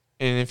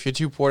And if you're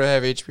too poor to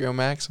have HBO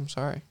Max, I'm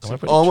sorry.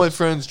 All my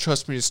friends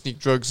trust me to sneak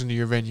drugs into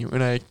your venue,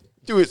 and I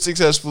do it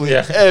successfully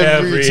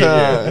every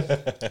time.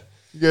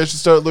 You guys should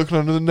start looking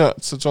under the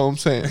nuts. That's all I'm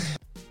saying.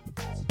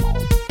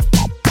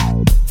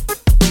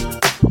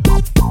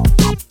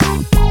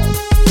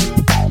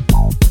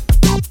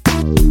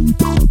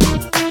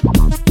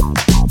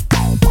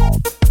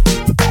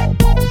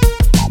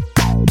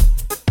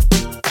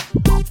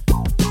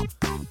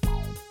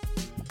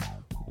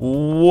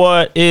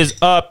 What is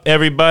up,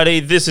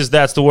 everybody? This is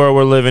That's the World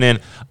We're Living In.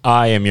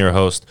 I am your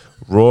host,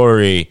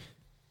 Rory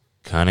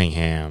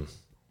Cunningham.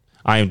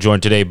 I am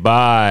joined today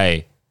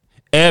by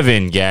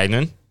Evan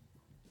Gagnon.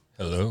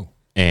 Hello.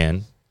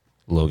 And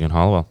Logan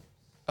Hollowell.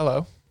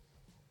 Hello.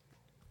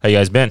 How you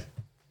guys been?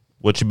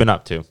 What you been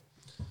up to?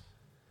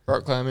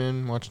 Rock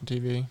climbing, watching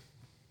TV.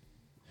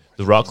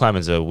 The rock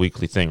climbing is a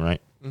weekly thing, right?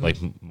 Mm-hmm. Like,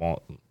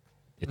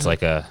 it's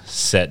like a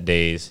set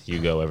days you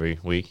go every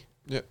week.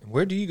 Yep.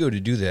 Where do you go to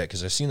do that?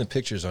 Because I've seen the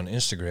pictures on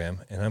Instagram,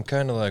 and I'm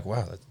kind of like,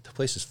 wow, the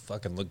place is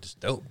fucking looks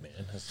dope, man.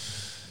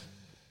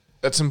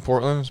 That's in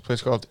Portland. It's a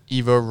place called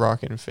Evo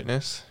Rock and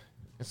Fitness.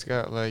 It's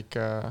got like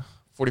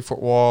 40-foot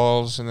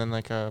walls, and then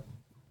like a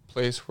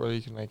place where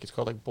you can it's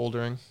called like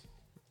bouldering,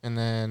 and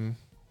then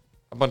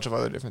a bunch of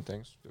other different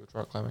things to do with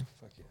rock climbing.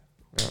 Fuck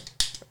yeah. Yeah.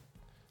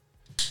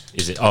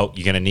 Is it? Oh,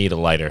 you're gonna need a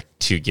lighter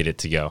to get it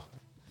to go.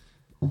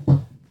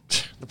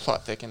 The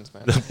plot thickens,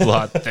 man. The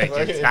plot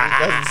thickens. It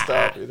doesn't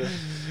stop either.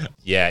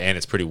 Yeah, and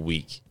it's pretty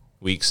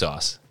weak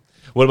sauce.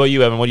 What about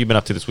you, Evan? What have you been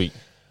up to this week?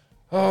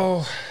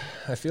 Oh,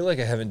 I feel like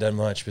I haven't done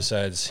much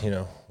besides,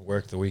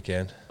 work the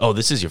weekend. Oh,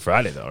 this is your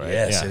Friday, though, right?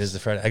 Yes, it is the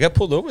Friday. I got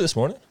pulled over this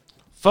morning.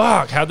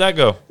 Fuck, how'd that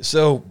go?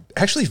 So,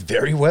 actually,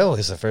 very well.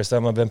 It's the first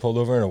time I've been pulled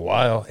over in a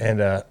while,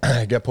 and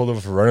I got pulled over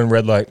for running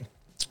red light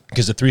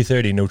because at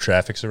 3:30, no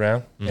traffic's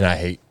around, and I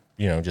hate,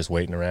 just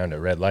waiting around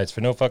at red lights for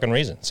no fucking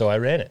reason. So I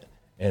ran it.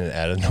 And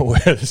out of nowhere,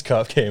 this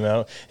cop came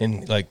out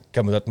and,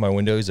 coming up to my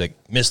window. He's like,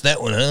 missed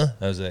that one, huh?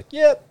 I was like,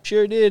 yep,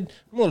 sure did.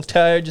 I'm a little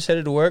tired. Just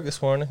headed to work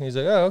this morning. He's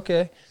like, oh,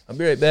 okay. I'll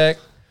be right back.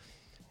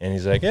 And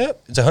he's like,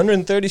 yep, it's a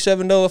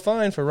 $137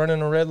 fine for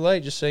running a red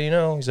light, just so you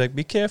know. He's like,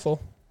 be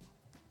careful.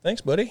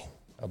 Thanks, buddy.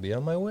 I'll be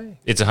on my way.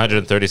 It's a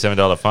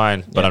 $137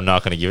 fine, but I'm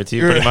not going to give it to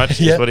you, pretty much.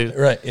 Yeah,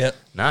 right, yeah.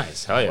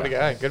 Nice, hell yeah. What a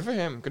guy. Good for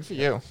him. Good for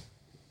you.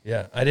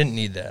 Yeah, I didn't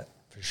need that,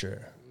 for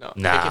sure. No,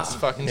 Nah. tickets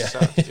fucking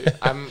suck, dude.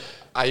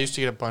 I used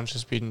to get a bunch of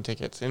speeding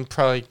tickets, and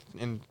probably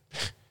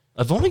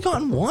I've only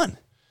gotten one.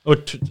 Or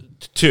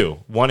two.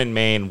 One in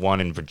Maine, one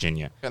in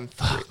Virginia.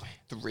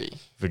 three.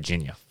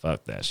 Virginia.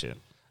 Fuck that shit.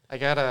 I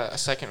got a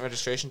second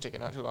registration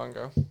ticket not too long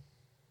ago.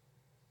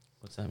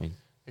 What's that mean?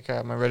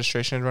 My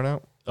registration had run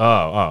out.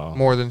 Oh.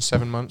 More than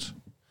 7 months.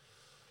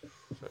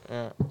 So,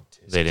 yeah.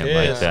 They didn't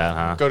like that,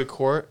 huh? Go to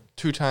court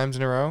 2 times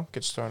in a row,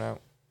 gets thrown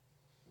out.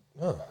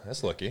 Oh,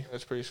 that's lucky.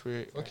 That's pretty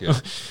sweet. Fuck yeah.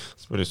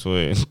 It's pretty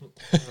sweet.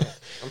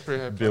 I'm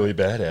pretty happy. Billy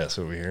Badass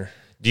over here.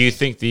 Do you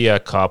think the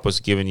cop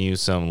was giving you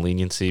some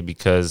leniency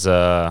because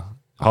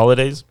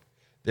holidays?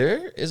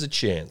 There is a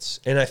chance.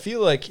 And I feel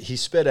like he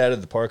sped out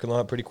of the parking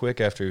lot pretty quick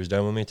after he was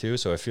done with me, too.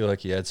 So I feel like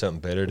he had something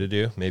better to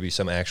do. Maybe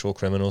some actual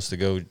criminals to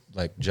go,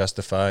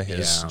 justify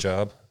his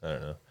job. I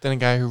don't know. Then a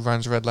guy who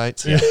runs red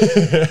lights.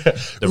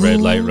 The red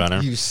light runner.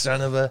 You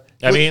son of a...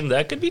 I mean,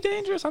 that could be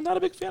dangerous. I'm not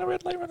a big fan of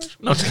red light runners.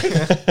 No.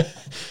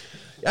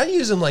 I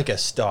use them like a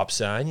stop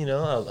sign,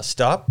 I'll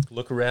stop,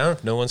 look around.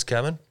 If no one's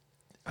coming,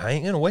 I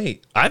ain't going to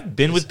wait. I've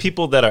been with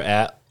people that are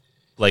at,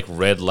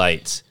 red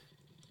lights,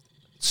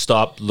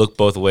 stop, look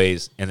both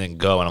ways, and then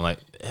go. And I'm like,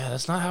 yeah,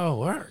 that's not how it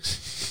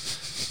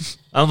works.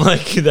 I'm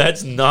like,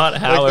 that's not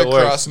how it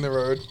works. Crossing the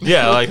road.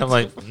 Yeah, I'm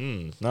like,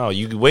 no,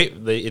 you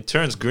wait. It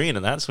turns green,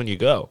 and that's when you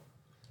go.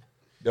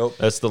 Nope.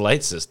 That's the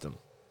light system.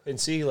 And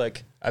see,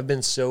 I've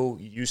been so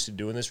used to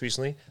doing this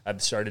recently,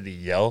 I've started to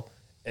yell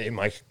in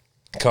my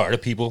car to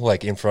people,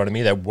 in front of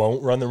me that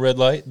won't run the red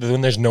light. When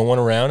there's no one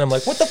around, I'm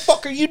like, what the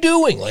fuck are you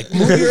doing?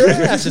 Move your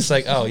ass. It's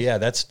like, oh, yeah,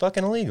 that's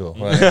fucking illegal.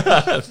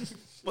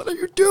 What are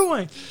you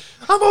doing?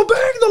 I'm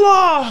obeying the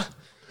law.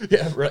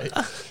 Yeah, right.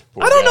 I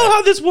don't know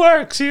how this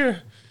works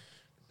here.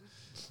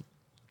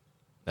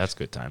 That's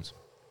good times.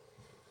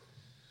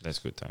 That's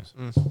good times.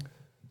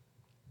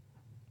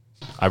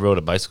 I rode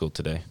a bicycle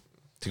today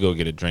to go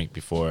get a drink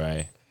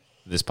before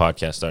this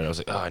podcast started. I was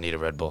like, oh, I need a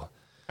Red Bull.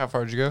 How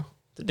far did you go?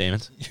 To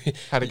Damon's.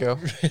 How'd it go?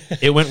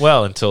 It went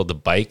well until the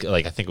bike,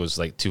 I think it was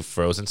too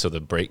frozen, so the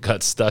brake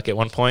got stuck at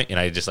one point, and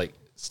I just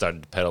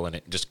started to pedal in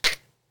it. Just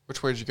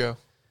Which way did you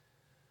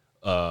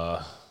go?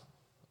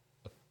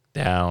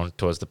 Down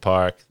towards the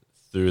park,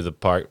 through the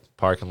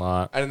parking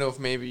lot. I don't know if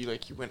maybe you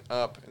went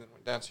up and then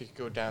went down so you could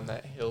go down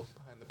that hill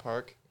behind the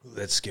park. Ooh,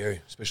 that's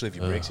scary, especially if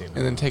you break something.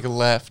 And then take a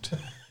left.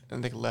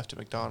 And take a left at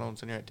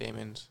McDonald's and you're at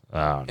Damon's.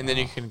 Oh, and then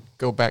you can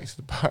go back to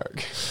the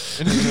park.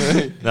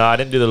 No, I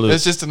didn't do the loop.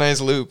 It's just a nice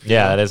loop.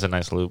 Yeah, that is a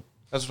nice loop.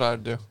 That's what I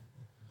would do.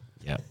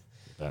 Yeah.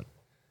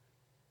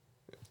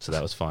 So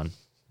that was fun.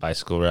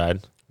 Bicycle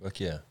ride. Fuck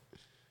yeah.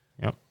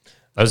 Yep.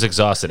 I was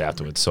exhausted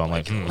afterwards, so I'm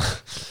like,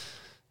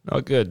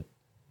 not good.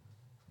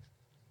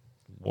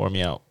 Wore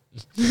me out.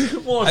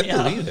 Well, I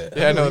believe it.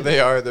 Yeah, no, they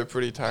are. They're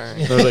pretty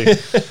tiring. I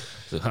was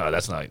like, oh,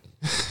 that's not. It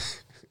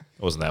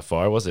wasn't that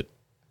far, was it?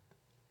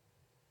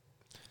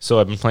 So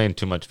I've been playing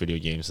too much video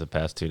games the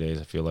past 2 days.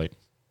 I feel like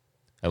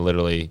I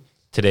literally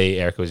today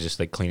Erica was just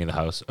like cleaning the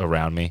house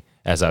around me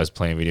as I was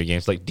playing video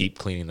games, like deep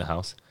cleaning the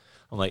house.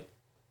 I'm like,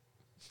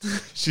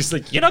 she's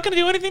like, "You're not gonna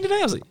do anything today?"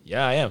 I was like,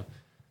 "Yeah, I am.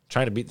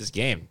 Trying to beat this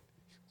game."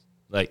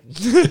 Like,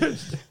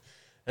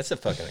 That's a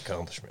fucking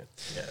accomplishment.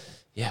 Yeah.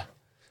 yeah.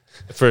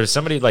 For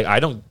somebody like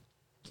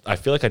I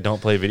feel like I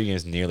don't play video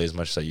games nearly as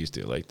much as I used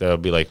to. Like there'll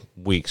be like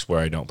weeks where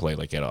I don't play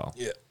like at all.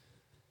 Yeah.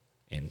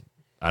 And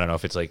I don't know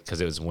if it's like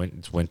because it's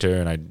winter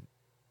and I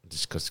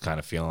just kind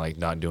of feeling like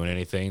not doing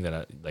anything. That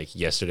I, like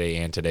yesterday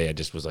and today I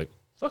just was like,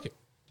 fuck it.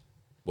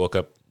 Woke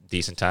up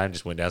decent time,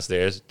 just went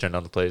downstairs, turned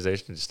on the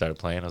PlayStation, and just started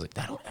playing. I was like,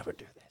 I don't ever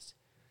do this.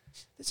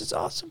 This is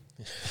awesome.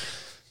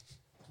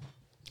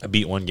 I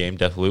beat one game,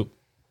 Deathloop.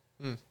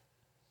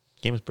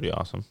 Game is pretty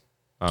awesome.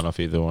 I don't know if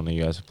either one of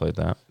you guys have played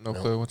that. No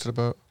clue. What's it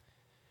about?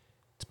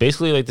 It's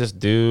basically like this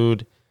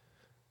dude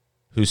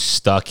who's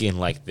stuck in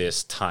like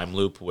this time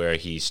loop where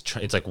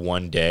it's like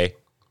one day,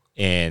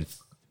 and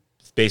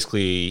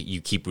basically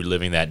you keep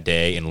reliving that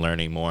day and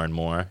learning more and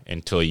more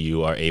until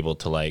you are able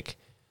to like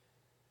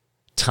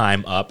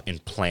time up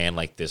and plan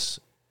like this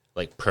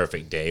like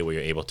perfect day where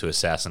you're able to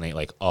assassinate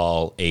like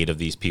all 8 of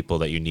these people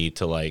that you need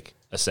to like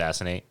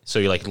assassinate. So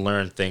you like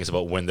learn things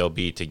about when they'll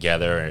be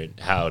together and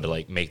how to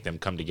like make them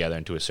come together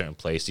into a certain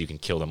place so you can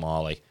kill them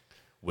all like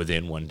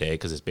within one day,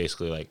 because it's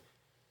basically like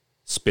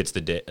splits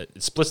the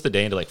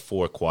day into like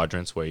 4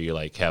 quadrants where you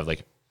like have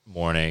like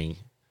morning,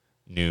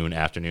 noon,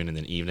 afternoon, and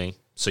then evening.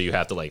 So you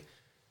have to like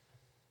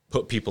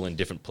put people in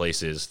different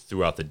places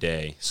throughout the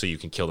day so you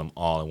can kill them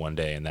all in one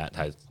day, and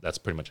that's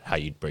pretty much how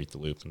you break the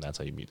loop, and that's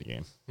how you beat the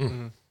game.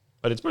 Mm-hmm.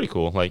 But it's pretty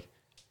cool. Like,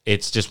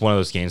 it's just one of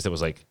those games that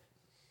was like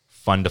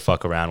fun to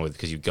fuck around with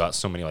because you got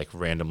so many like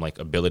random like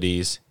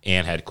abilities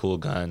and had cool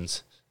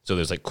guns. So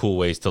there's like cool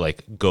ways to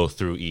like go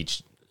through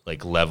each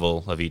like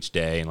level of each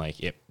day, and like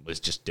it was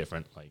just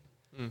different. Like,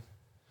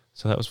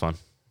 so that was fun.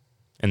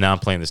 And now I'm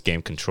playing this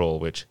game Control,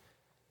 which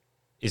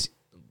is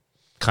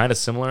kind of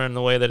similar in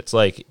the way that it's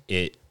like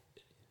it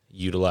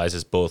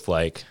utilizes both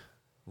like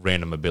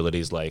random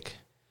abilities like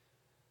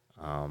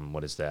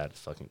what is that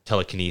fucking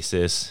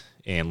telekinesis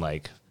and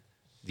like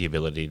the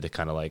ability to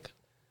kind of like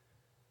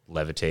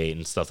levitate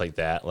and stuff like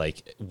that,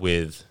 like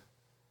with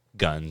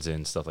guns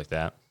and stuff like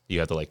that. You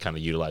have to like kind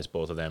of utilize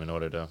both of them in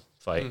order to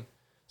fight.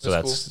 So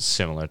that's cool.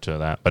 Similar to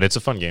that, but it's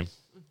a fun game.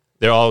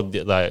 They're all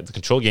the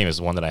Control game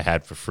is one that I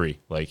had for free.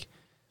 Like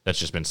that's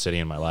just been sitting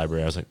in my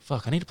library. I was like,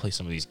 fuck, I need to play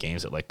some of these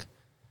games that like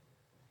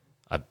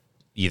I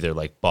either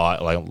like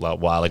bought like a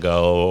while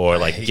ago or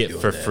like get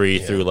for free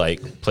through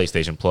like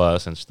PlayStation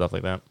Plus and stuff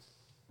like that.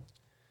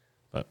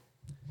 But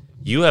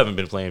you haven't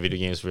been playing video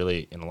games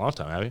really in a long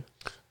time, have you?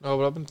 No,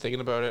 but I've been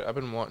thinking about it. I've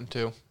been wanting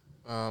to.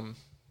 I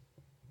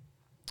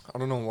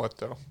don't know what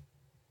though.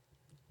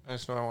 I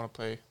just know I want to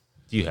play.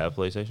 Do you have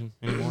PlayStation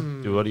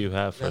anymore? What do you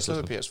have? I still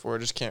have a PS4. I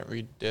just can't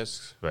read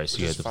discs. Right, so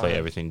you have to play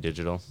everything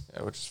digital.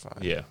 Yeah, which is fine.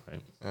 Yeah, right.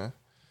 Yeah.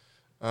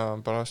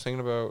 But I was thinking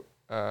about.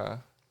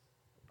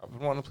 I've been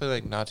wanting to play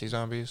like Nazi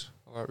Zombies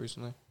a lot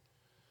recently.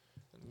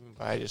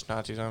 Buy just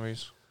Nazi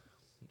Zombies.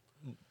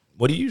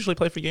 What do you usually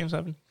play for games,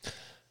 Evan?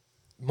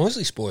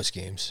 Mostly sports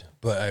games,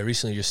 but I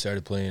recently just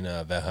started playing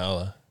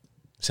Valhalla,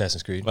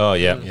 Assassin's Creed. Oh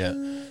yeah,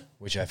 yeah,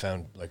 which I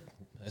found like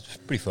it's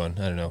pretty fun.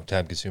 I don't know,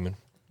 time consuming.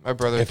 My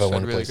brother if I said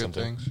want to really play good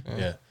something. things.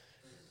 Yeah.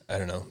 I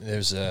don't know.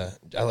 There's I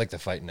like the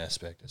fighting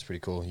aspect. It's pretty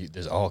cool.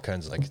 There's all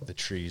kinds of like the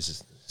trees.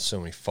 There's so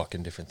many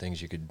fucking different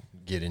things you could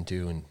get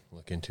into and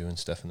look into and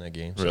stuff in that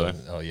game. Really? So,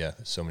 oh yeah,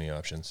 there's so many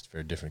options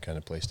for different kind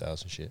of play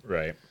styles and shit.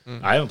 Right.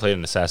 I haven't played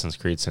an Assassin's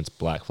Creed since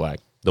Black Flag,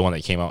 the one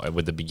that came out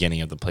with the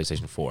beginning of the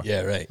PlayStation 4.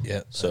 Yeah, right.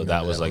 Yeah. So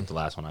that was like the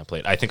last one I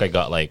played. I think I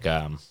got like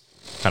kind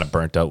of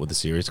burnt out with the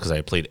series because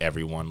I played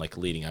every one like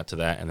leading up to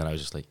that, and then I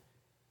was just like,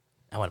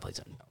 I want to play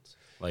something else,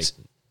 like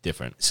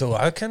different. So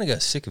I kind of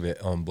got sick of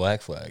it on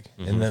Black Flag,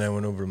 and then I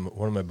went over to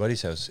one of my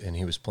buddy's house, and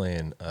he was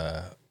playing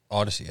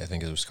Odyssey, I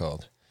think it was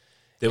called.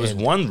 There was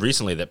one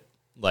recently that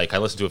like I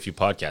listened to a few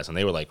podcasts, and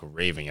they were like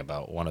raving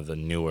about one of the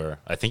newer.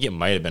 I think it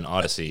might have been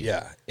Odyssey.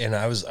 Yeah, and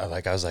I was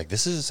like,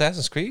 this is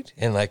Assassin's Creed,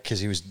 and like because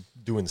he was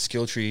doing the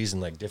skill trees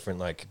and like different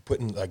like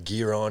putting like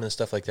gear on and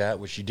stuff like that,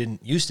 which you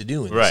didn't used to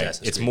do in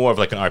Assassin's It's Creed. more of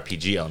like an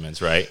RPG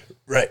elements, right?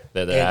 Right.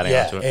 That they're adding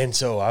onto it. And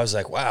so I was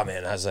like, wow,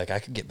 man. I was like, I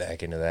could get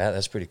back into that.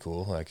 That's pretty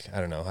cool. Like,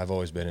 I don't know. I've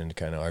always been into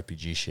kind of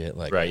RPG shit.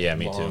 Like, right, yeah,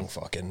 me long too.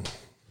 Fucking,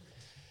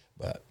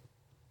 but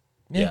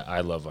yeah,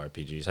 I love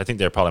RPGs. I think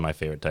they're probably my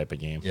favorite type of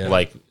game. Yeah.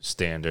 Like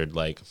standard,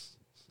 like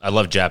I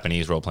love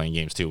Japanese role playing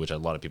games too, which a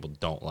lot of people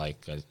don't like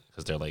because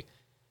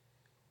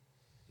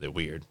they're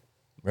weird.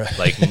 right.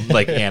 like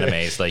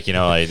animes, like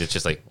it's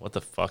just like what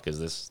the fuck is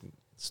this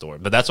story?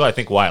 But that's why I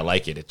think why I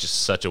like it. It's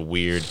just such a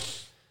weird.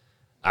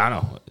 I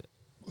don't know.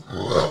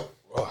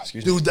 Oh,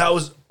 excuse me. Dude, that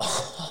was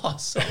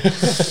awesome.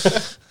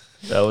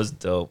 That was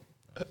dope.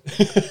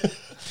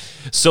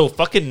 So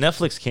fucking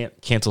Netflix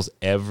cancels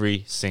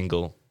every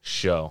single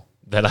show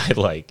that I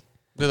like.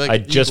 I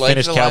just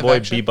finished Cowboy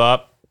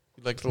Bebop.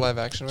 You like the live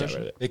action Get rid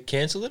version? of it. They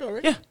canceled it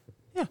already?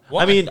 Yeah.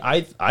 Why? I mean,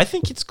 I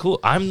think it's cool.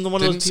 I'm the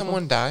one of Didn't those people.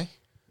 someone die?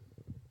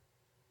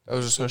 That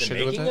was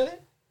associated with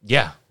it?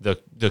 Yeah,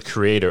 the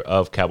creator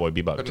of Cowboy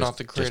Bebop, But just, not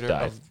the creator just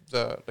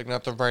died. of the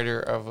not the writer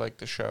of like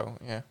the show.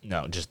 Yeah,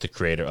 No, just the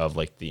creator of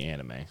like the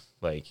anime.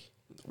 Like,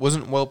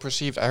 wasn't well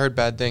perceived. I heard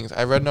bad things.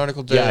 I read an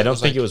article today. yeah, I don't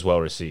think like, it was well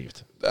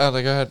received.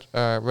 Like I had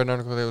read an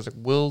article that was like,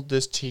 "Will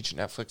this teach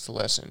Netflix a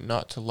lesson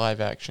not to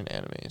live action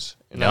animes?"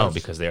 And I No, was-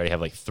 because they already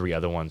have like 3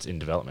 other ones in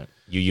development: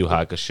 Yu Yu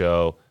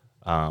Hakusho,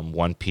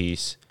 One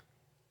Piece,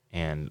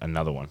 and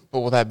another one. But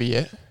will that be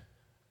it?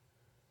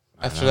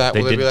 After that,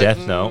 They will did be like,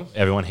 Death Note.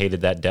 Everyone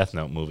hated that Death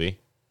Note movie.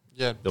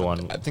 Yeah, The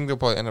one- I think they'll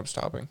probably end up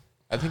stopping.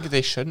 I think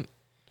they shouldn't.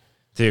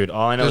 Dude,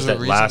 all I know There's is a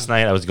that last reason-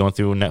 night I was going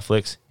through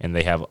Netflix and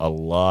they have a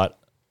lot,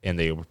 and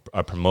they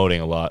are promoting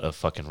a lot of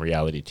fucking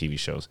reality TV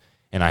shows.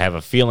 And I have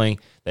a feeling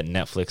that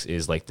Netflix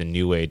is like the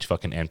new age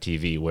fucking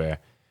MTV, where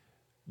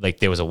like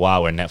there was a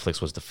while where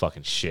Netflix was the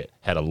fucking shit.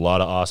 Had a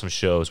lot of awesome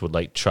shows, would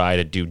like try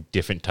to do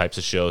different types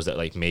of shows that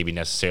like maybe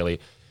necessarily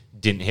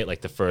didn't hit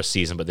like the first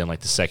season, but then like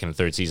the second and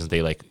third seasons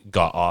they like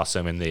got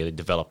awesome and they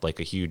developed like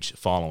a huge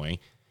following.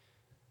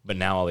 But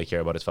now all they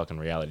care about is fucking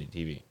reality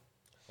TV.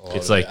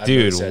 It's like, I've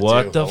dude, noticed that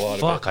what too, the a lot of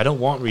fuck? it. I don't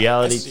want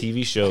reality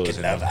TV shows.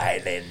 Love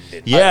Island.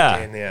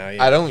 Yeah.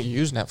 I don't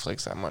use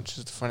Netflix that much.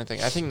 Is the funny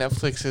thing. I think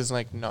Netflix is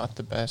like not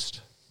the best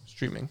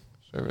streaming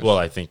service. Well,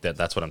 I think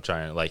that's what I'm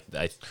trying to like.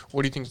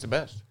 What do you think is the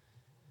best?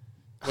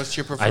 What's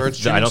your I preferred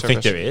streaming I don't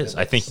think service? there is.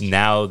 I think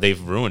now they've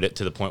ruined it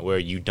to the point where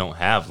you don't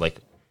have like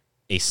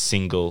a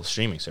single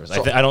streaming service.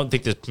 So- I don't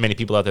think there's many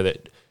people out there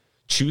that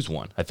choose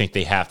one. I think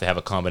they have to have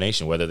a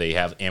combination, whether they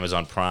have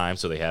Amazon Prime,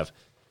 so they have,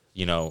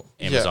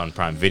 Amazon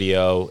Prime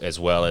Video as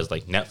well as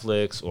like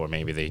Netflix, or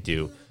maybe they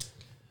do.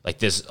 Like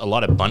there's a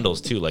lot of bundles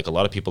too. Like a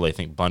lot of people I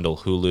think bundle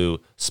Hulu,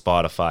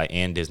 Spotify,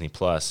 and Disney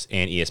Plus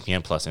and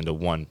ESPN Plus into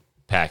one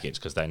package,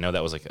 because I know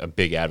that was like a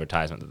big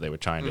advertisement that they were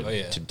trying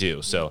to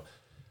do. So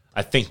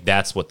I think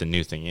that's what the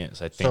new thing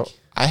is. I think So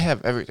I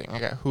have everything. I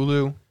got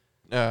Hulu,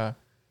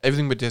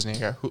 everything but Disney. I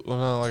got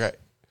I got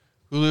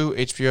Hulu,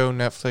 HBO,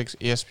 Netflix,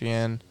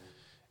 ESPN,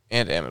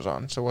 and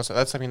Amazon. So what's that?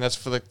 That's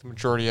for like the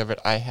majority of it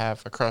I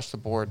have across the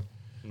board.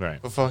 right.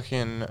 But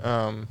fucking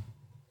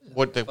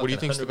what do you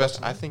think is the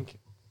best? I think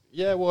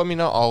not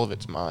all of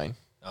it's mine.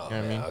 Oh, You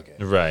know what I mean?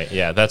 Okay. Right.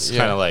 Yeah. That's Yeah.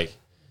 kind of like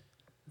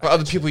But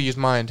other people use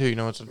mine too.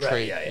 It's a Right,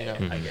 trait. yeah,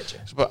 I get you.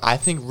 But I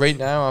think right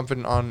now I've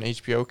been on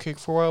HBO kick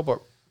for a while.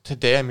 But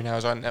today, I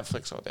was on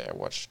Netflix all day. I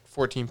watched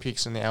 14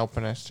 Peaks and The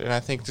Alpinist, and I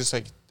think just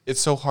like it's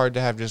so hard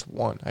to have just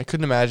one. I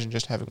couldn't imagine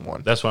just having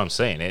one. that's what I'm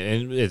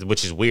saying,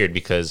 which is weird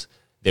because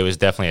there was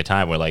definitely a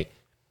time where like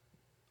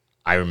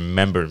I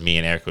remember me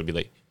and Eric would be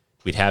like,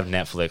 we'd have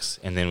Netflix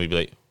and then we'd be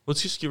like,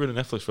 let's just get rid of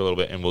Netflix for a little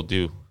bit and we'll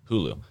do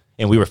Hulu,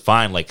 and we were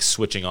fine like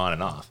switching on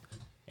and off.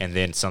 And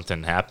then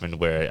something happened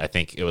where I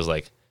think it was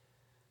like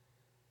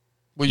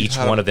each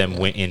one of them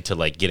went into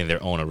like getting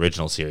their own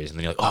original series, and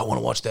then you're like, oh, I want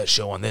to watch that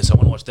show on this, I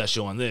want to watch that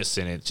show on this,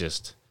 and it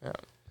just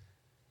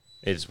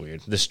it's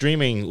weird. The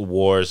streaming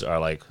wars are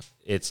like,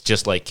 it's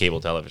just like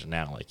cable television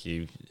now. Like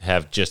you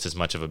have just as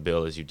much of a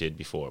bill as you did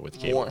before with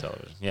cable More.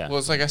 television. Yeah. Well,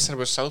 it's like I said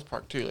with South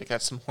Park too. Like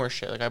that's some horse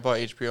shit. Like I bought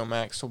HBO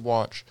Max to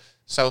watch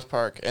South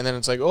Park, and then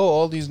it's like, oh,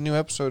 all these new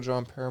episodes are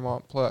on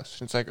Paramount Plus.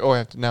 And it's like, oh, I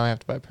have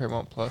to buy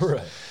Paramount Plus.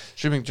 Right.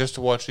 Streaming just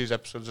to watch these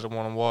episodes that I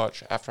want to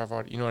watch after I've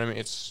already, you know what I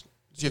mean?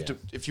 You have to,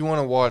 if you want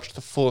to watch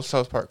the full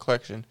South Park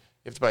collection,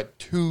 you have to buy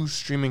 2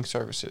 streaming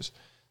services.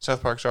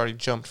 South Park's already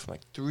jumped from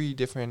like 3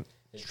 different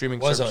streaming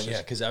services.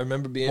 Because I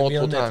remember being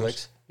Multiple on times.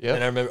 Netflix. Yep.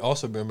 And I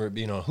remember it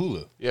being on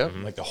Hulu. Yeah.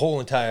 Like the whole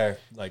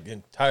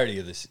entirety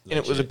of this. And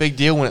it was a big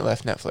deal when it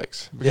left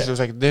Netflix because Yeah. it was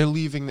like they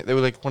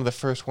were like one of the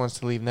first ones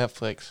to leave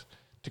Netflix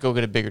to go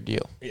get a bigger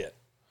deal. Yeah.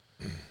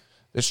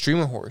 The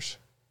streaming whores.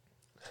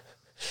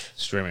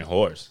 Streaming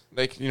whores.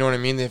 Like, you know what I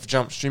mean? They've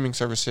jumped streaming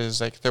services.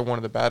 Like, they're one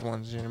of the bad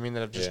ones, you know what I mean? That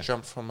have just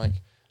jumped from, like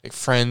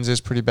Friends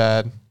is pretty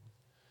bad.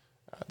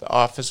 The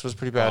Office was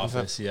pretty bad.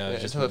 Office, until, I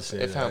was just until gonna say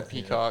it found that,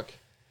 Peacock.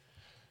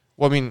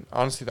 Well,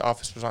 honestly, The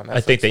Office was on Netflix.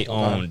 I think they the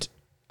whole time. owned.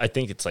 I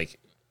think it's like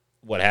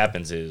what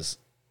happens is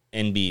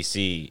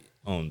NBC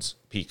owns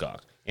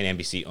Peacock and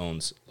NBC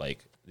owns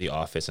like The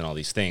Office and all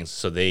these things.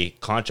 So they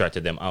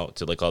contracted them out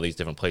to like all these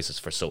different places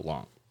for so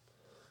long.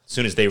 As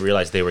soon as they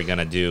realized they were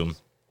gonna do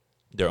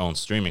their own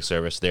streaming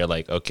service, they're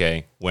like,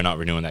 okay, we're not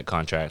renewing that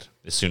contract.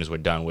 As soon as we're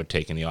done, we're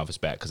taking The Office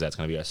back because that's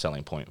gonna be our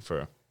selling point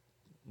for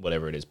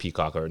whatever it is,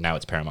 Peacock, or now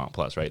it's Paramount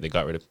Plus, right? They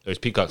got rid of. Or is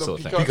Peacock still a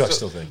thing? Peacock's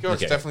still a thing.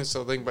 Peacock's Okay. definitely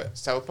still a thing, but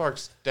South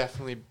Park's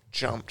definitely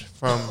jumped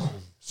from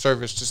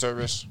service to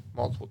service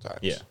multiple times.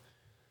 Yeah.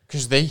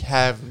 Because they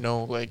have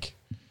no, like...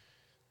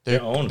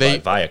 They're owned by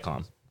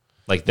Viacom.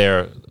 Like,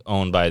 they're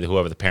owned by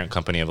whoever the parent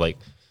company of, like,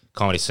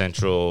 Comedy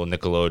Central,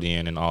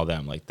 Nickelodeon, and all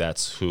them. Like,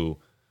 that's who...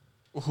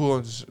 Who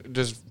owns...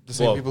 Does the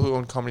same people who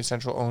own Comedy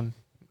Central own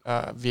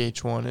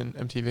VH1 and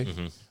MTV?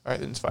 Mm-hmm. All right,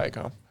 then it's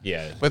Viacom.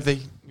 Yeah. But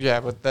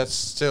but that's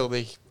still,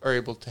 they are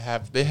able to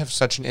have... They have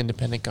such an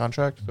independent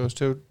contract, those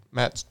two.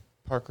 Matt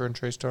Parker and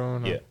Trey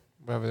Stone. Or Yeah.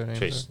 whatever their names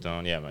Trace are.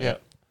 Stone, yeah. Yeah.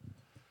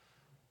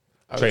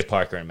 Trey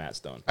Parker and Matt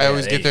Stone. I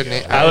always there get their you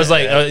name. go. I was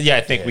like,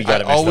 I think we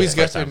got I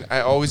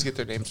it. always get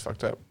their names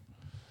fucked up.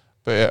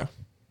 But yeah.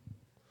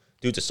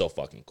 Dudes are so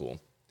fucking cool.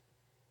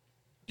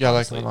 Yeah, I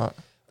like them a lot.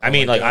 I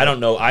mean, like, I don't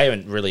know. I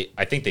haven't really.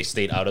 I think they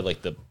stayed out of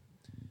like the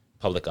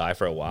public eye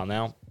for a while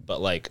now.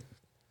 But like,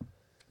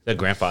 they're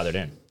grandfathered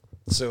in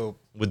So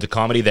with the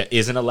comedy that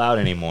isn't allowed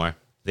anymore.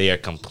 They are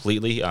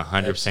completely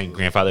 100%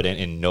 grandfathered in,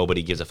 and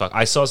nobody gives a fuck.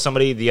 I saw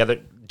somebody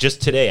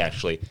just today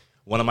actually.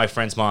 One of my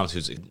friend's moms,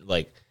 who's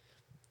like,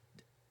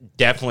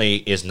 definitely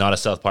is not a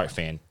South Park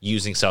fan,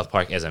 using South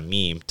Park as a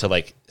meme to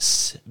like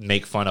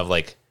make fun of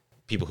like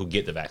people who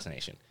get the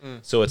vaccination.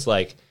 So it's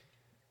like,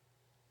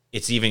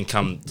 it's even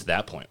come to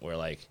that point where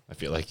like, I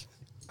feel like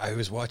I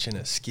was watching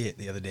a skit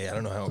the other day. I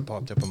don't know how it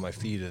popped up on my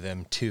feed of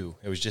them two.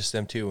 It was just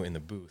them two in the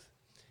booth.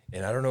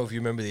 And I don't know if you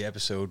remember the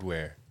episode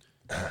where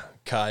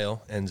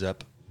Kyle ends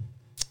up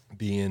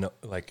being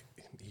like,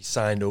 he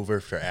signed over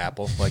for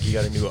Apple. Like he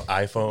got a new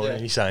iPhone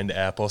and he signed to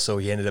Apple. So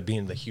he ended up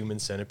being the human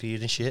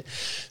centipede and shit.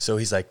 So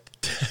he's like,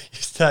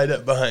 he's tied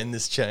up behind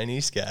this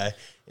Chinese guy.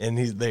 And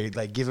they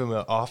like give him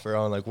an offer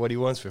on like what he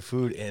wants for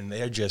food, and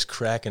they're just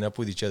cracking up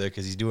with each other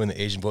because he's doing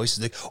the Asian voice.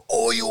 He's like,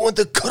 "Oh, you want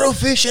the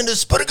cuttlefish and the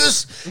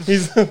asparagus?"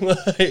 He's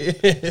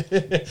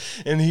like,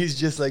 and he's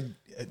just like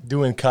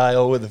doing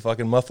Kyle with a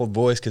fucking muffled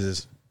voice because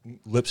his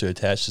lips are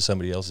attached to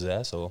somebody else's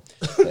asshole.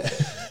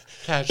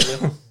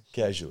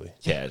 Casually.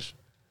 cash.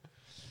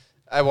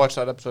 I watched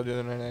that episode the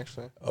other night,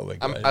 actually. Oh my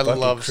god, I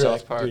love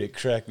South Park. Dude, it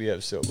cracked me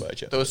up so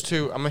much. Those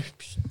two, I'm a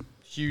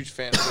huge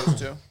fan of those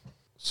two.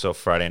 So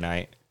Friday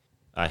night,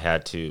 I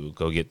had to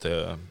go get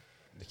the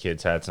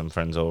kids had some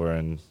friends over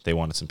and they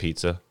wanted some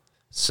pizza.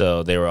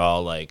 So they were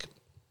all like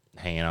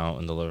hanging out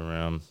in the living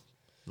room,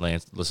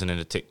 listening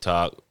to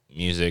TikTok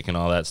music and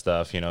all that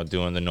stuff, you know,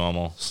 doing the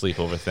normal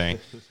sleepover thing.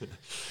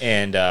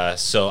 And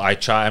so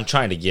I'm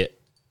trying to get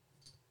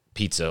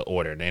pizza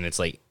ordered, and it's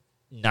like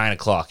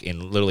 9:00,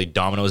 and literally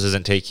Domino's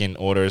isn't taking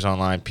orders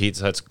online.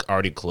 Pizza Hut's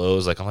already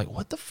closed. Like, I'm like,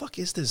 what the fuck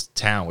is this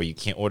town where you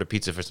can't order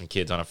pizza for some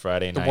kids on a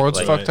Friday night? The world's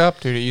like, fucked up,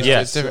 dude. It used Yeah.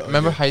 to, it's different.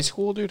 Remember high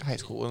school, dude? High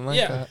school wasn't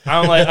like that.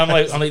 I'm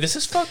like, this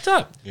is fucked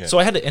up. Yeah. So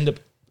I had to end up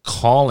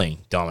calling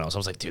Domino's. I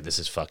was like, dude, this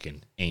is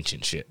fucking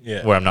ancient shit.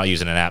 Yeah. Where I'm not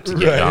using an app to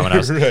get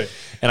Domino's. Right.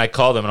 And I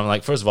called them and I'm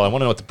like, first of all, I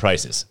want to know what the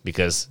price is,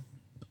 because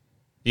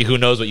who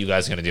knows what you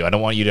guys are gonna do. I don't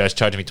want you guys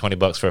charging me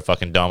 $20 for a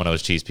fucking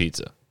Domino's cheese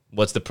pizza.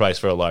 What's the price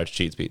for a large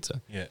cheese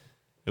pizza? Yeah.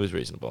 It was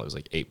reasonable. It was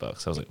like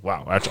 $8. I was like,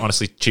 wow, that's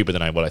honestly cheaper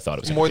than what I thought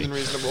it was gonna More be. than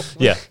reasonable.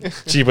 Yeah,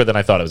 cheaper than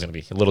I thought it was going to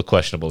be. A little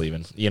questionable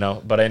even, you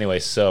know. But anyway,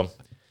 so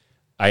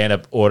I end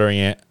up ordering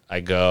it.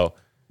 I go,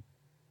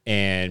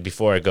 and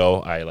before I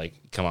go, I like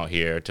come out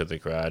here to the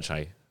garage.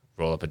 I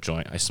roll up a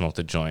joint. I smoke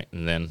the joint,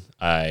 and then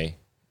I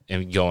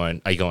go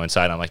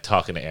inside. I'm like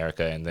talking to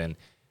Erica, and then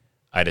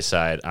I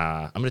decide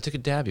I'm going to take a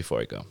dab before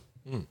I go.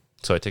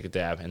 So I take a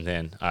dab, and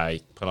then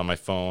I put on my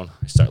phone.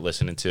 I start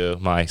listening to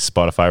my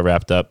Spotify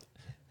Wrapped Up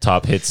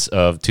top hits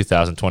of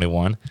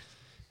 2021. And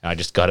I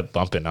just got it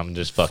bumping. I'm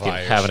just fucking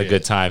Fire having a shit.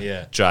 good time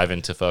Yeah.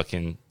 driving to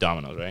fucking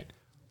Domino's, right?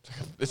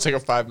 It's like a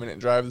 5-minute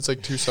drive. It's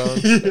like 2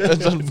 songs.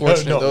 That's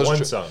unfortunate. No, those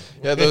one song.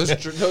 Yeah,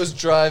 those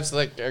drives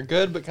like are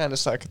good, but kind of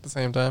suck at the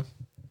same time.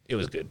 It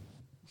was good.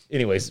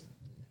 Anyways,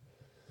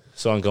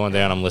 so I'm going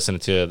there and I'm listening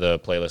to the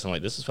playlist. I'm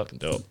like, this is fucking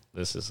dope.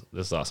 This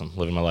is awesome.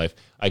 Living my life.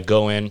 I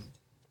go in.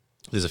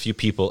 There's a few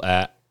people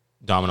at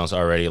Domino's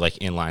already like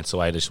in line, so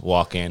I just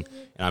walk in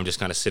and I'm just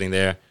kind of sitting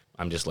there.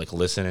 I'm just like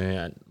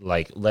listening,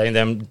 like letting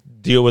them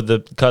deal with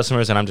the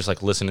customers, and I'm just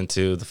like listening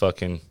to the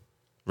fucking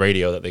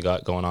radio that they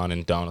got going on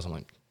in Domino's. I'm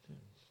like,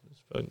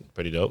 it's fucking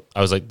pretty dope.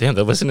 I was like, damn,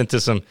 they're listening to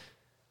some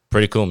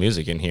pretty cool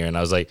music in here. And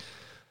I was like,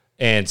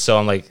 and so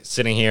I'm like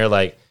sitting here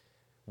like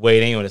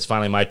waiting. When it's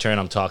finally my turn,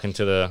 I'm talking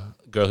to the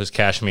girl who's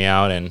cashed me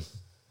out, and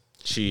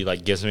she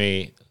like gives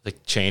me the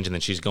change, and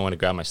then she's going to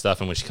grab my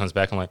stuff. And when she comes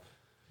back, I'm like,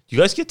 you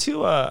guys get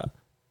to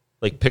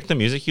like pick the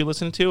music you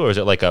listen to, or is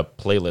it like a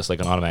playlist, like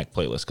an automatic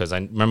playlist? Because I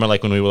remember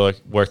like when we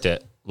worked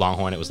at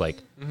Longhorn, it was like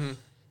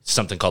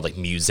something called like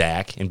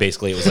Muzak, and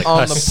basically it was like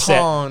On a the set,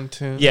 pond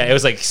too. yeah, it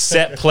was like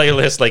set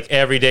playlist like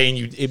every day,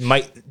 and it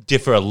might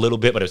differ a little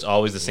bit, but it was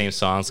always the same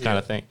songs kind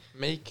of thing.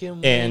 Make him.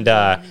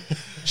 And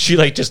she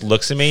like just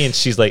looks at me, and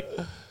she's like,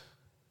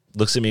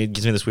 looks at me,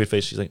 gives me this weird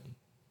face. She's like,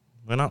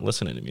 we're not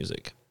listening to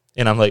music.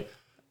 And I'm like,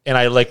 and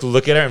I like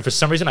look at her, and for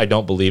some reason I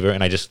don't believe her,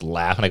 and I just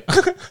laugh, and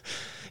I,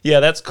 yeah,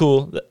 that's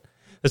cool.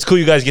 That's cool.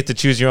 You guys get to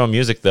choose your own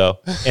music, though.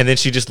 And then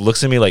she just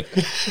looks at me like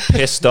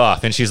pissed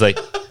off, and she's like,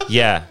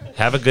 yeah,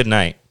 have a good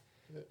night.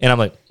 And I'm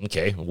like,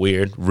 okay,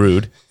 weird,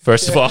 rude.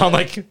 First of all, I'm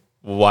like,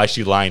 why is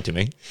she lying to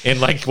me? And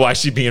like, why is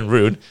she being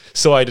rude?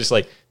 So I just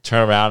like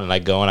turn around and I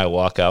go and I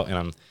walk out, and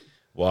I'm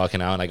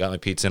walking out, and I got my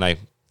pizza, and I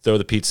throw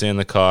the pizza in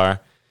the car,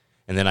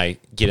 and then I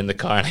get in the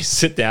car and I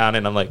sit down,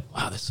 and I'm like,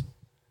 wow, this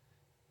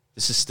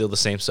is still the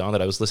same song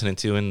that I was listening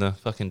to in the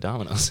fucking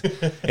Domino's.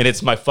 And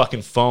it's my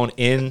fucking phone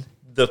in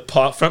the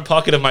front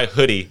pocket of my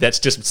hoodie that's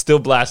just still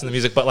blasting the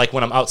music. But like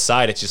when I'm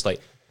outside, it's just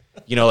like,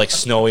 you know, like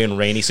snowy and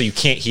rainy, so you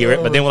can't hear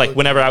it. But then like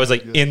whenever I was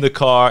like in the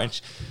car,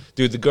 and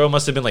dude, the girl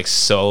must have been like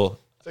so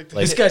Like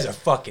This guy's a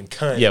fucking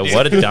cunt. Yeah, dude.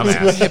 what a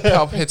dumbass. hip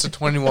hop hits a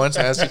 21,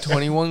 so I ask you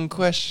 21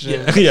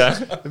 questions. Yeah.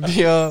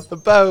 Be all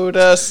about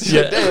us.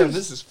 Yeah. Damn,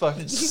 this is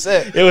fucking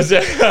sick. It was.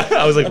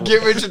 I was like,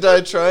 Get rich or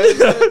die trying.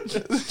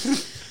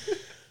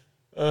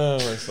 Oh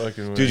my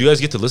fucking word. dude, you guys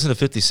get to listen to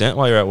 50 Cent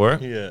while you're at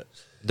work? Yeah.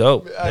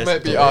 Dope. I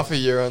might be off a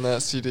year on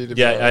that CD. To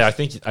be Yeah,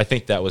 honest. I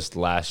think that was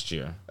last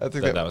year. I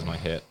think that was my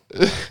hit.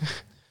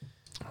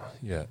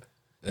 Yeah.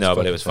 No,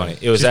 but it was funny.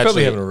 It was She's probably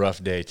actually. having a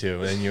rough day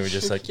too, and you were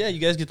just like, "Yeah, you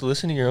guys get to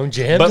listen to your own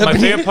jams." But my up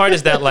here?" favorite part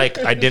is that like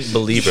I didn't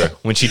believe her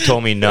when she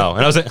told me no,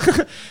 and I was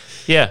like,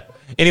 yeah.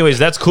 Anyways,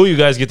 that's cool. You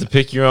guys get to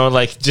pick your own.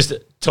 Like, just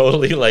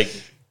totally like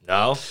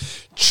no.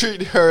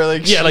 Treat her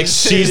like Yeah, like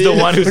she's the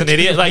one who's an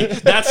idiot.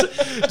 Like that's,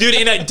 dude.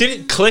 And it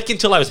didn't click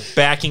until I was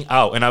backing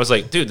out, and I was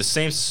like, dude, the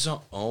same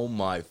song. Oh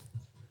my.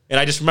 And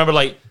I just remember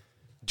like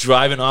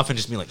driving off and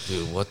just being like,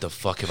 dude, what the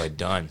fuck have I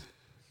done?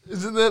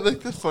 Isn't that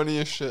like the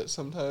funniest shit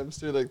sometimes,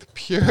 dude? Like the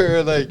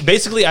pure, like.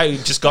 Basically, I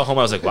just got home.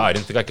 I was like, wow, I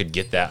didn't think I could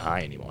get that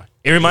high anymore.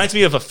 It reminds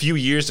me of a few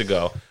years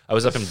ago. I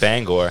was up in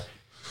Bangor,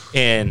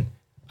 and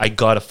I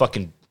got a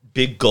fucking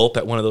big gulp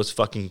at one of those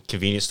fucking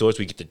convenience stores.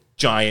 We get the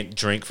giant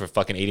drink for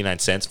fucking 89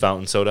 cents,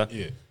 fountain soda.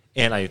 Yeah.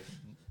 And I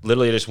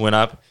literally just went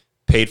up,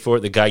 paid for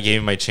it. The guy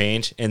gave me my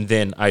change, and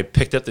then I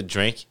picked up the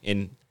drink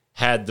and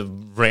had the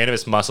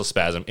randomest muscle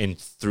spasm and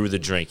threw the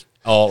drink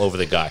all over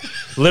the guy.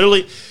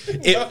 Literally,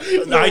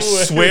 I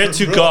swear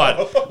to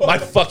God, I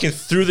fucking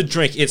threw the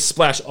drink. It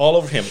splashed all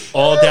over him,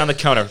 all down the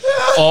counter,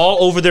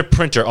 all over their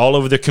printer, all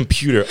over their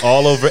computer,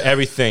 all over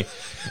everything.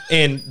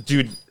 And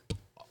dude,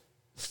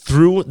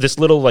 through this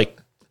little like,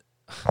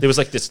 there was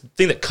like this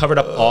thing that covered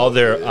up all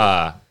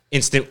their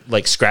instant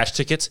like scratch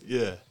tickets.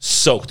 Yeah.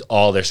 Soaked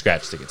all their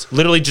scratch tickets.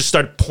 Literally just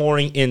started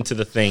pouring into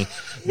the thing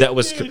that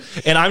was,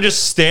 and I'm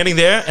just standing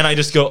there and I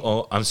just go,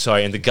 oh, I'm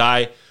sorry. And the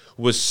guy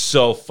was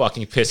so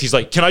fucking pissed. He's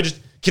like, can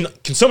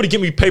somebody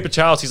give me paper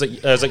towels? He's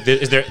like, I was like,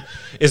 is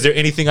there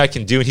anything I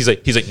can do? And he's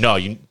like, no,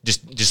 you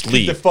just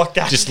leave. the fuck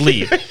out. Just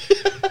leave.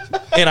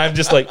 And I'm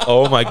just like,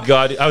 oh my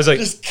God. I was like,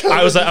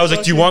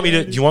 do you want me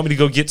to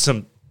go get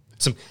some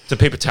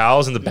paper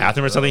towels in the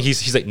bathroom or something?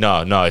 He's like,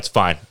 no, it's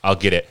fine. I'll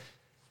get it.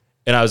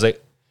 And I was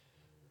like,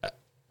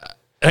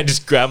 I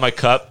just grabbed my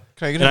cup.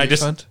 Can I get and a I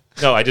refund?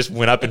 I just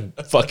went up and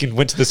fucking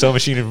went to the soda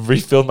machine and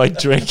refilled my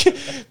drink,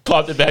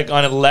 popped it back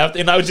on and left.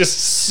 And I was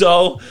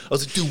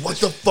like, dude, what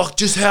the fuck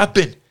just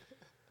happened?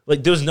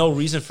 Like, there was no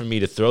reason for me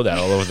to throw that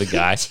all over the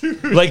guy.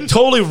 Like,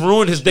 totally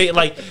ruined his day.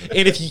 Like,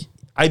 and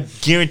I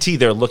guarantee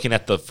they're looking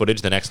at the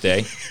footage the next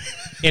day,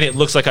 and it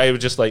looks like I was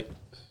just like,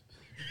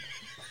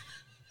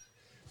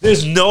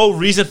 there's no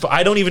reason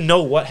I don't even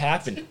know what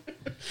happened.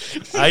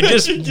 I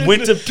just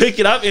went to pick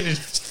it up and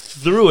just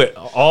threw it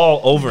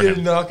all over You him.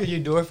 didn't knock on your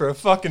door for a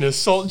fucking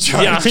assault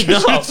charge. Yeah, I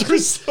know.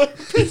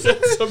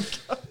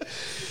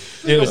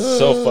 It was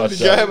so fucked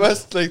The guy up.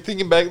 must, like,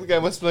 thinking back, the guy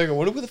must be like, I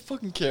wonder where the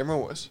fucking camera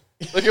was.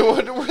 Like, I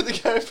wonder where the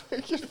guy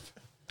fucking.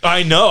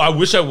 I know. I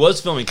wish I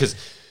was filming because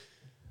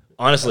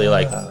honestly,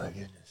 like,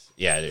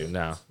 yeah, dude,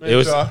 no. It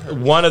was jaw hurts.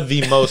 one of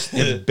the most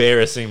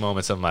embarrassing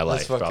moments of my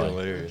That's life. fucking Probably.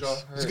 hilarious. jaw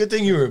It's hurt. a good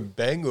thing you were in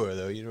Bangor,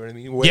 though. You know what I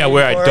mean? Way Yeah,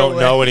 where I far don't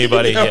away. know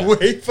anybody, yeah.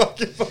 Way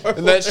fucking far.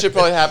 And that shit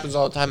probably happens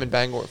all the time in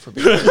Bangor for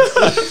people.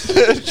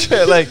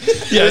 Like,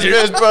 Yeah, this dude.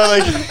 guy's probably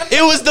like,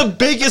 It was the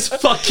biggest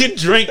fucking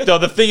drink, though.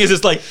 The thing is,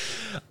 it's like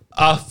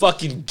a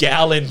fucking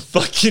gallon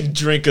fucking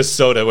drink of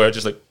soda where it's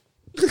just like,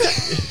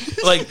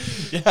 like,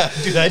 Yeah,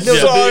 dude, I know.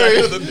 Sorry.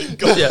 I know the big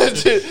cup. Yeah.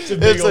 dude, It's a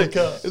big it's old like,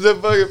 cup. it's a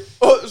fucking,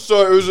 oh,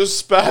 sorry, it was a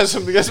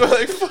spasm. The guy's probably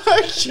like,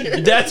 fuck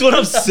you. that's what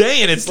I'm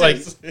saying. It's like,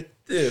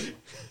 dude,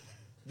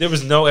 there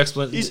was no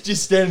explanation. He's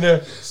just standing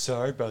there.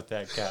 Sorry about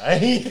that guy.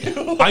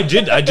 I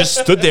just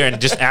stood there and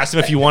just asked him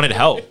if he wanted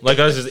help. Like,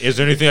 I was just, is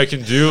there anything I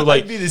can do?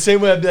 Like, I'd be the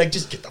same way. I'd be like,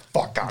 just get the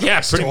fuck out. yeah,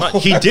 of the pretty store.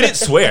 much. He didn't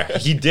swear.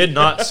 He did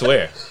not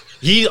swear.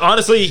 He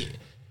honestly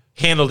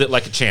handled it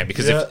like a champ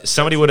because Yeah. if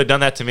somebody would have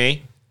done that to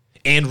me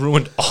and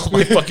ruined all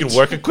my fucking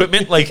work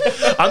equipment, like,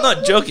 I'm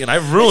not joking. I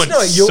It's ruined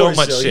not yours, so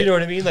much though, shit. You know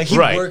what I mean? Like he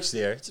Right. works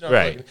there. It's not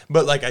Right. fucking-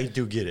 but like I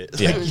do get it.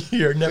 Yeah. Like,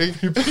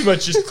 you're pretty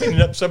much just cleaning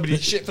up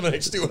somebody's shit for the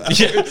next 2 hours.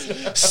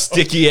 Yeah.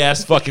 Sticky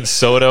ass fucking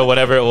soda,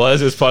 whatever it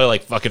was. It was probably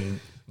like fucking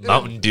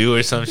Mountain Dew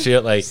or some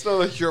shit. Like, It's not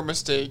like your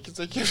mistake. It's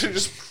like you should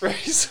just pray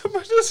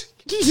someone doesn't.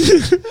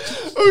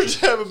 Oh,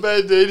 did you have a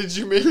bad day? Did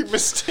you make a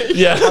mistake? I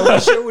yeah.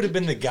 wish I would have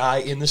been the guy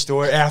in the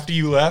store after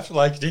you left,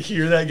 like to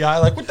hear that guy,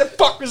 like, what the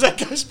fuck was that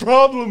guy's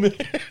problem?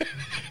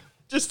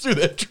 Just threw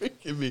that drink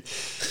at me.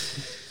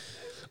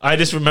 I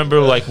just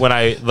remember like when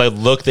I like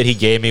look that he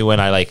gave me when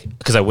I like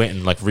because I went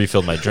and like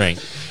refilled my drink,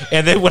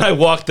 and then when I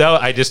walked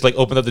out, I just like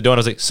opened up the door and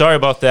I was like, sorry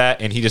about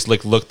that, and he just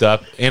like looked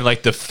up and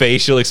like the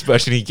facial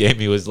expression he gave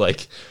me was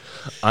like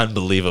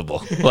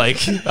unbelievable. Like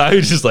I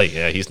was just like,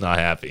 yeah, he's not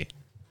happy.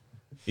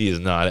 He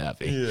is not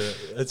happy. Yeah,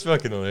 that's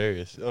fucking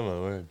hilarious. Oh my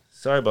word.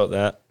 Sorry about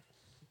that.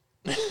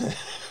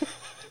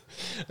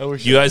 I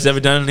wish You guys ever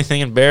done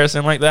anything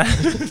embarrassing like that?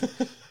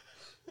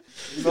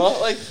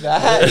 Not like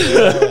that.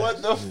 Dude.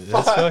 What the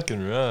that's fuck?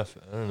 fucking rough.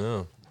 I don't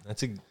know.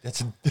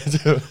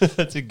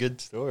 That's a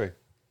good story.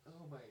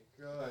 Oh my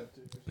god,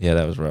 dude. Yeah,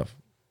 that was rough.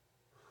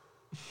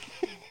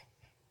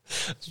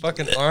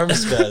 Fucking arm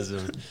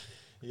spasm.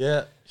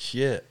 Yeah,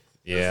 shit.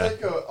 Yeah.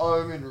 It's like an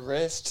arm and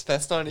wrist.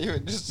 That's not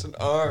even just an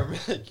arm.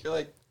 Like, you're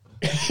like,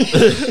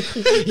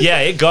 Yeah,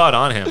 it got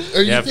on him.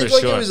 Or you Yeah, think for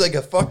like sure. it was like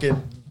a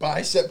fucking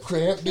bicep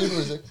cramp, dude? It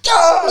was like,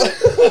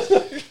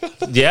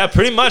 ah! Yeah,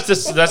 pretty much.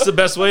 That's the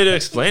best way to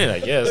explain it, I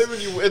guess.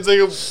 it's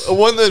like a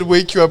one that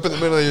wake you up in the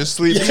middle of your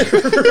sleep.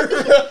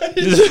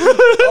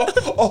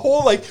 A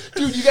whole like,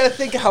 dude, you gotta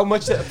think of how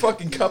much that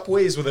fucking cup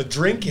weighs with a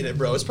drink in it,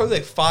 bro. It's probably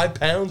like 5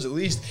 pounds at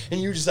least,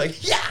 and you're just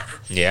like, yeah.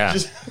 Yeah.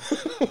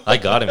 I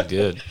got him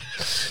good.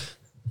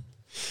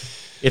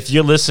 If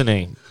you're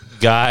listening,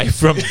 guy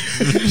from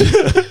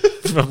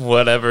from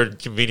whatever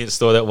convenience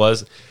store that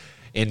was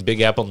in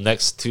Big Apple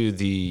next to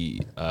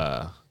the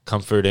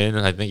Comfort Inn,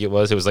 I think it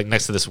was like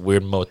next to this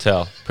weird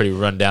motel, pretty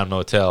rundown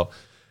motel.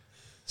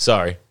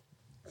 Sorry.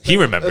 He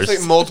remembers. That's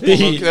like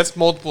multiple. That's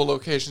multiple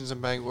locations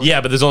in Bangor.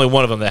 Yeah, but there's only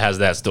one of them that has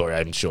that story,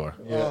 I'm sure.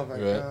 Oh my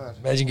god.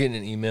 Imagine getting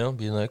an email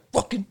being like,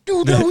 fucking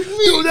dude, that was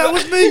me. Dude, that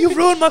was me. You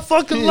ruined my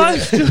fucking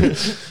life.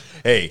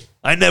 Hey,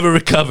 I never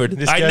recovered.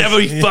 I guy's-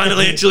 never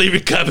financially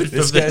recovered from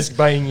this guy's this.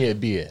 buying you a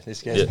beer.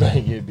 This guy's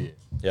buying you a beer.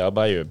 Yeah, I'll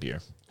buy you a beer.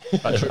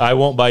 I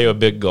won't buy you a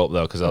big gulp,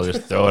 though, because I'll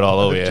just throw it all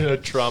over you. A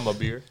trauma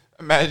beer.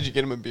 Imagine you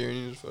get him a beer and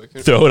you just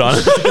fucking Throw it on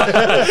him.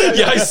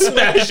 Yeah, I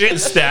smash it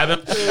and stab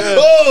him.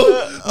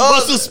 Oh,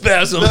 muscle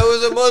spasm. That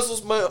was a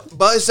muscles, my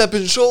bicep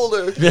and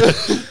shoulder.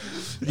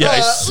 Yeah, I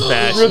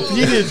smash it.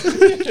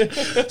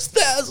 Repeated.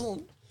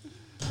 Spasm.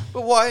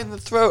 But why in the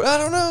throat? I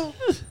don't know.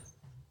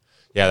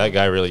 Yeah, that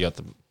guy really got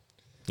the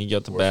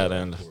bad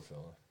end.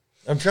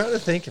 I'm trying to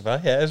think if I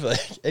have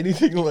like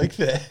anything like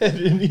that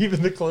in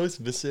even the close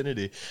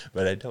vicinity,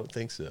 but I don't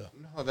think so.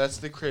 No, that's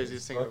the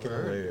craziest thing I've Fucking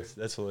ever heard. hilarious.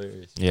 That's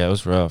hilarious. Yeah, it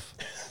was rough.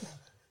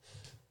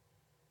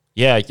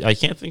 Yeah, I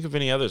can't think of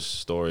any other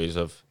stories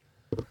of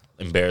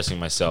embarrassing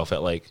myself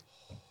at like,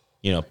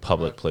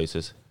 public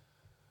places.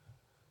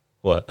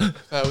 What?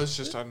 That was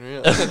just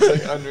unreal. It's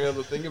like unreal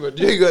to think about.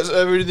 Do you guys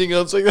have anything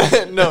else like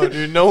that? No,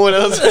 dude. No one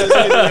else has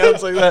anything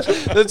else like that.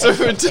 That's so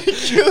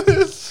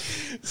ridiculous.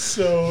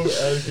 So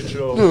out of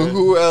control. No,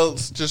 who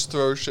else just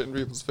throws shit in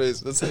people's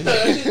faces? That's like,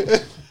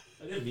 I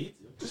didn't mean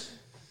to.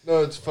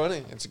 no, it's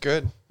funny. It's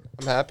good.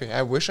 I'm happy.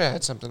 I wish I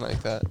had something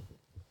like that.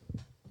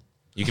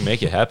 You can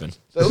make it happen.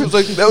 That was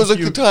like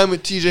the time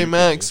with TJ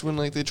Maxx when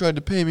like they tried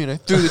to pay me and I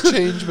threw the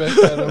change back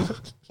at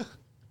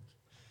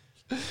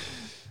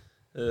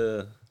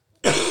him.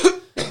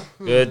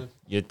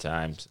 Good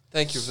times.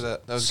 Thank you for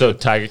that. That was So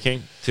good. Tiger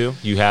King 2,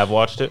 you have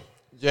watched it?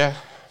 Yeah,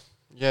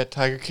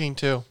 Tiger King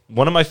too.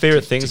 One of my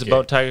favorite things TK.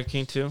 about Tiger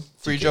King 2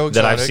 Free Joe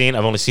that I've Exotic. seen,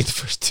 I've only seen the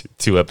first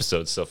two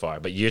episodes so far,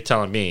 but you're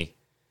telling me,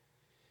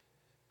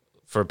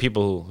 for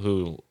people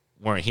who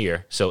weren't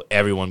here, so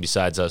everyone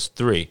besides us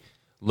three,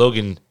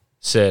 Logan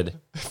said,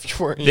 If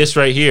you weren't this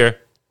right here,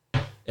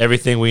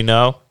 everything we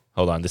know,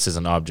 hold on, this is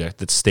an object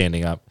that's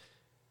standing up.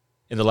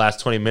 In the last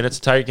 20 minutes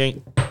of Tiger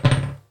King,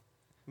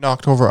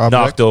 knocked over object.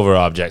 knocked over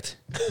object.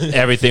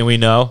 Everything we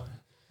know,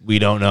 we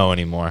don't know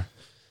anymore.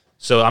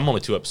 So I'm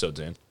only 2 episodes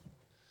in.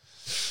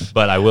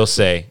 But I will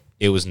say,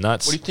 it was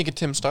nuts. What do you think of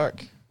Tim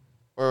Stark?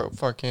 Or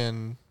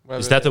fucking...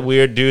 Is that the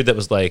weird dude that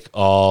was like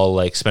all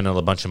like spending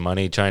a bunch of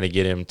money trying to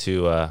get him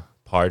to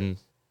pardon,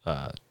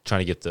 trying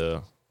to get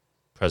the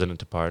president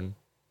to pardon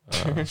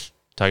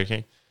Tiger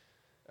King?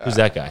 Who's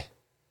that guy?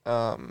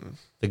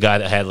 The guy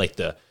that had like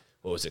the,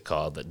 what was it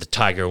called? The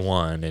Tiger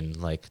One and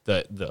like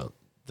the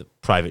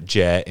private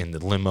jet and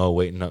the limo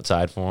waiting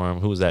outside for him.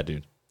 Who was that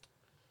dude?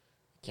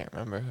 Can't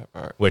remember that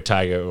part. Where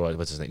Tiger,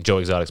 what's his name? Joe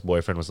Exotic's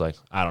boyfriend was like,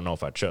 I don't know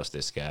if I trust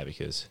this guy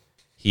because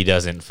he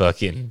doesn't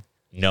fucking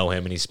know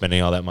him and he's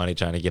spending all that money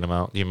trying to get him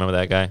out. Do you remember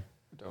that guy?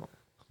 Don't.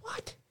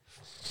 What?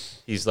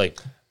 He's like,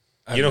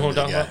 you know who I'm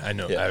talking about? I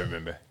know. Yeah. I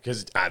remember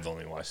because I've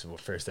only watched the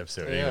first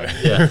episode anyway.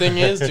 Yeah. The thing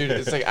is, dude,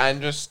 it's like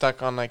I'm just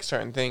stuck on like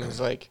certain things,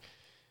 like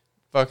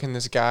fucking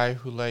this guy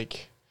who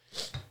like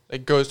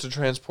goes to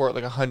transport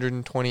like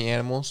 120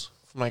 animals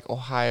from like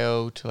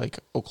Ohio to like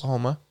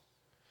Oklahoma,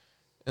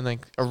 and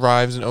like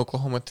arrives in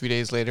Oklahoma 3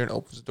 days later and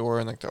opens the door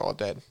and like they're all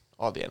dead.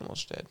 All the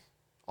animals are dead.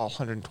 All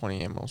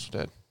 120 animals are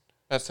dead.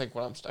 That's like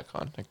what I'm stuck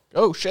on. Like,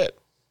 oh shit,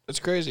 that's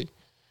crazy.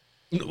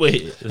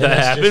 Wait, And that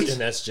that's happens?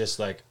 and that's just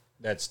like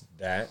that's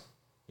that.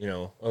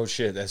 Oh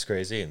shit, that's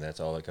crazy, and that's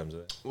all that comes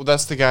with it. Well,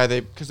 that's the guy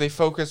because they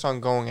focus on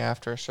going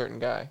after a certain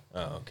guy.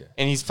 Oh, okay.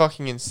 And he's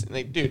fucking insane.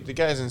 Like, dude, the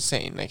guy's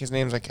insane. Like, his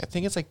name's like, I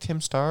think it's like Tim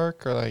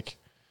Stark or like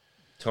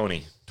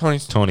Tony Tony.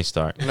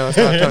 Stark. No, it's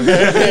not Tony.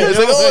 It's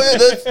like,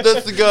 oh yeah,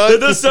 that's the guy. That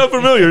does sound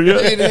familiar. He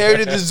Yeah.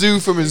 inherited the zoo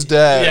from his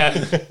dad.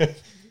 Yeah.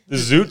 The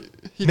Zoot?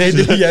 Made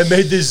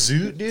this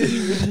zoot,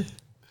 dude.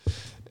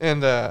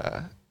 And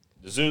The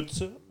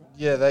Zoot.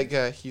 yeah, that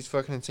guy, he's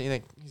fucking insane.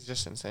 Like, he's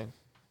just insane.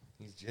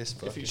 He's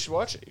just If you should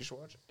watch it, you should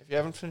watch it. If you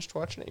haven't finished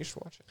watching it, you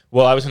should watch it.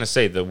 Well, I was going to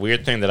say, the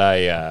weird thing that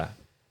I,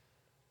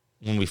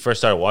 when we first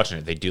started watching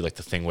it, they do like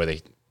the thing where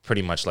they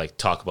pretty much like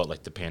talk about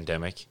like the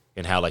pandemic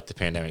and how like the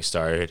pandemic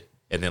started.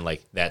 And then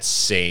like that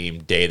same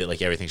day that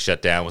like everything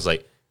shut down was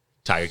like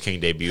Tiger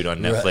King debuted on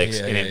Netflix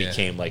yeah, and it yeah, yeah.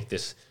 became like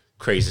this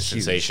crazy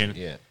sensation.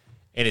 Yeah.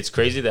 And it's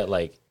crazy that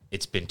like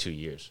it's been 2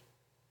 years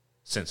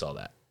since all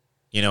that.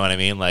 You know what I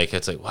mean? Like,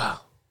 it's like, wow,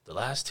 the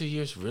last 2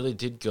 years really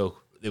did go.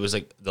 It was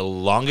like the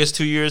longest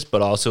 2 years,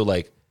 but also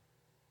like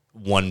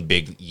one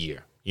big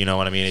year. You know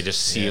what I mean? It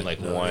just seemed like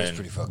one. It's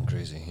pretty fucking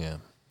crazy. Yeah.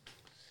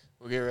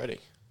 We'll get ready.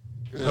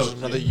 There's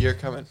another year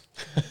coming.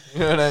 You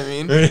know what I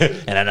mean?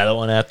 And another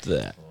one after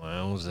that.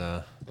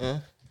 Wowza. Yeah.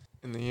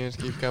 And the years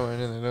keep coming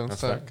and they don't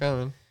stop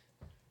coming.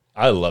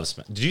 I love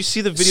Smash. Did you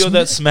see the video of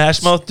that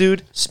Smash Mouth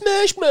dude?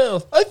 Smash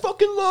Mouth. I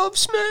fucking love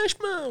Smash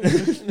Mouth.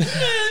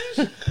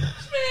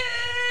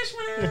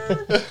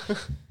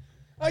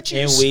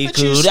 And we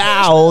could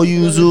all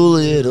use a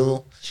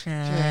little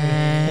change.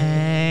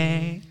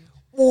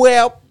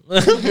 Well,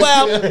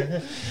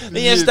 the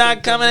years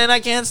start coming and I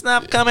can't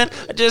stop coming.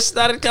 I just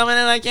started coming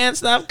and I can't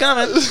stop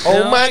coming.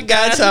 Oh my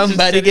God,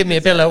 somebody give me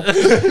a pillow.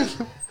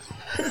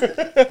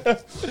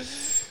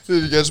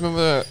 Dude, you guys remember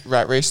the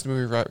Rat Race, the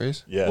movie Rat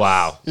Race? Yeah.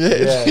 Wow. Yeah,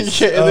 Yes.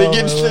 yeah, and they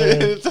get Oh,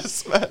 man. it's a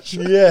smash.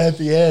 Yeah, at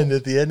the end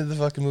of the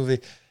fucking movie.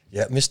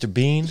 Yeah, Mr.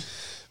 Bean.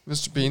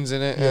 Mr. Bean's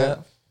in it. Yeah. Yeah.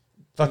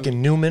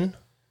 Fucking Newman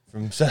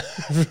from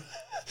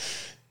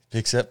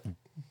picks up.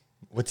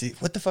 What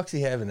the fuck's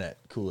he have in that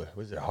cooler?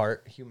 Was it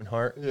heart? Human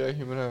heart? Yeah,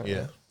 Human Heart.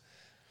 Yeah.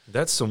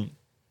 That's some.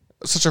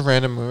 Such a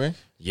random movie.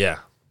 Yeah. I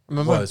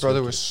remember my Was brother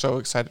wicked. was so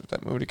excited for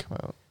that movie to come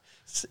out.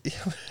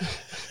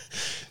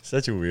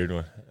 Such a weird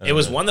one. It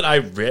was one that I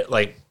read,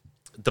 like,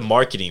 the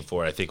marketing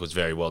for it, I think, was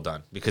very well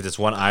done because it's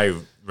one I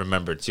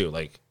remember too.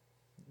 Like,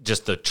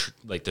 just the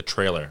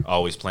trailer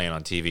always playing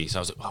on TV. So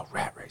I was like, "Oh,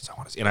 Rat Race! I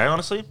want to see." And I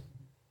honestly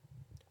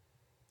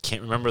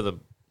can't remember the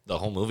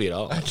whole movie at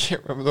all. I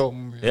can't remember the whole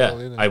movie. at all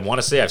Yeah, either. I want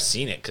to say I've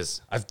seen it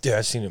because I've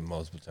seen it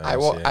multiple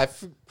times. I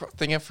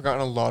think I've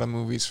forgotten a lot of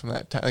movies from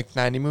that time, like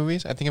 90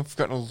 movies. I think I've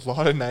forgotten a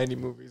lot of 90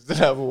 movies that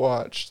I've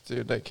watched,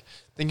 dude. Like,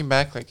 thinking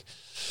back, like,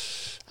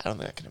 I don't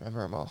think I can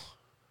remember them all.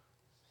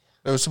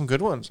 There was some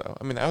good ones, though.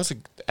 I mean, I was,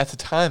 at the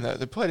time, that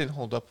they probably didn't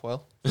hold up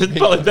well.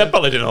 that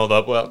probably didn't hold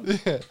up well.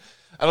 Yeah.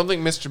 I don't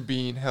think Mr.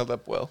 Bean held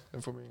up well,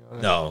 if we're being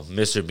honest. No,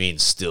 Mr.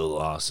 Bean's still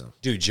awesome.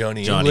 Dude,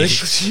 Johnny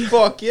English.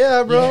 Fuck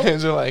yeah, bro. You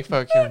guys are like,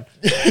 fucking,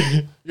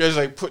 you guys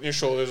are like putting your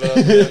shoulders up.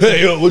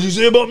 Hey, yo, what'd you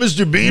say about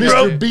Mr. Bean,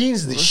 Mr.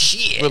 Bean's the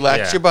shit. Relax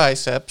Yeah. your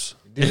biceps.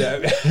 Dude,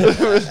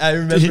 I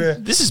remember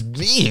This is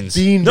beans.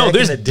 Bean No, back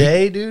there's in the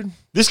day, dude.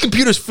 this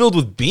computer's filled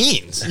with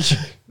beans.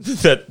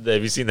 Have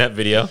you seen that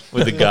video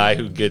with the guy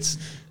who gets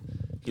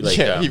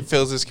He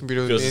fills his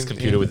computer with fills his beans.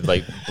 computer with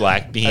like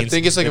black beans? I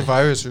think it's like a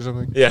virus or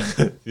something. Yeah,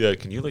 yeah.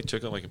 Can you like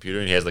check out my computer?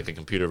 And he has like a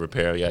computer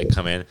repair guy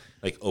come in,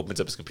 like opens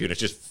up his computer, it's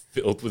just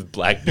filled with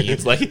black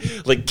beans,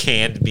 like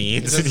canned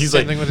beans. does And the he's same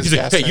like, thing with his he's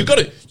like, gas hey, you tank.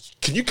 gotta,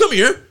 can you come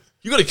here?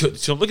 You gotta.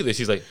 So look at this.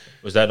 He's like,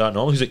 was that not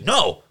normal? He's like,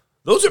 no,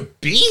 those are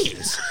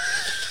beans.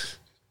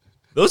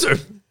 Those are.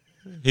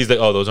 He's like,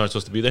 oh, those aren't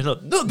supposed to be there. No,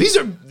 these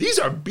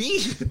are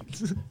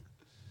beans.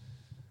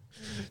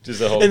 Just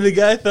a whole. And the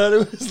guy thought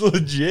it was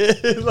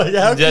legit. Like,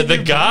 how Yeah, can the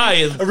you guy.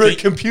 a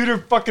computer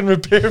fucking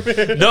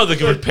repairman? No, the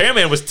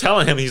repairman was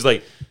telling him. He's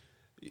like,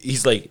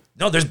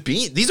 no, there's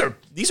beans. These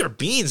are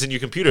beans in your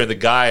computer. And the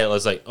guy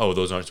was like, oh,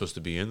 those aren't supposed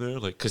to be in there.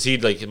 Like, cause he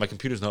like my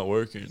computer's not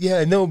working.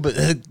 Yeah, no, but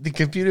the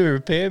computer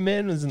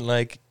repairman wasn't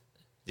like,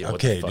 Yeah,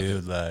 what the okay, fuck?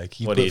 dude, like,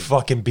 you What do put you-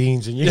 fucking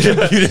beans in your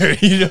computer.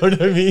 You know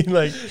what I mean?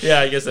 Like, Yeah,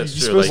 I guess that's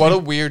You're true. supposed Like, What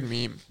a weird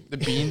meme. The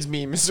beans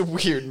meme is a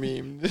weird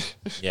meme.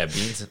 That's yeah,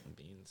 beans.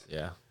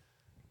 Yeah.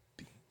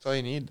 all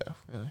you need, though.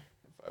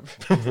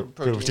 Really.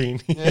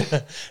 protein.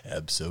 Yeah.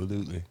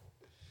 Absolutely.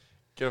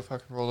 Get a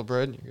fucking roll of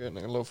bread, and you're good.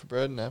 And a loaf of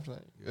bread, and after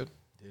that, you're good.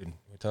 Dude,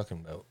 we're talking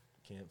about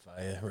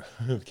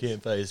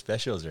campfire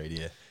specials right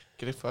here.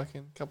 Get a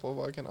fucking couple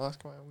of fucking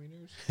Oscar Mayer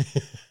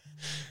wieners.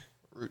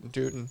 Rootin'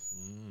 tootin'.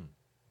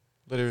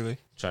 Literally.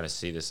 Trying to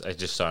see this. I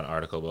just saw an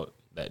article about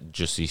that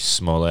Jussie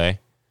Smollett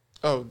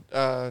Oh,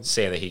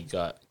 saying that he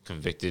got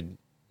convicted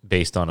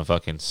based on a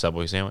fucking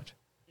Subway sandwich.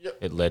 Yep.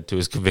 It led to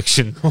his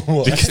conviction.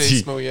 What? because Jussie he,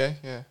 Smollett,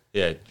 yeah.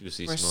 yeah,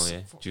 Jussie For a s-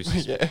 Smollett. for- Juicy.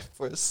 Yeah,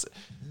 for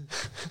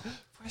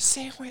a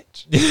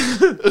sandwich.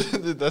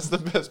 Dude, that's the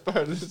best part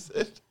of this.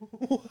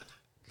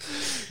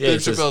 Yeah, Dave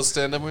it's just- Chappelle's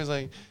stand up where he's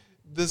like,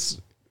 this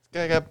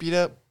guy got beat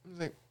up. He's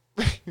like,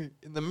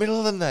 in the middle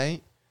of the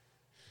night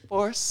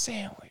for a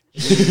sandwich.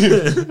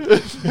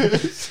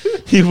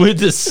 He went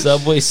to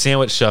Subway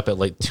sandwich shop at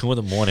like 2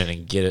 a.m.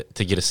 and get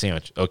a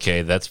sandwich.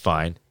 Okay, that's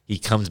fine. He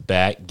comes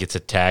back, gets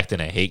attacked in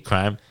a hate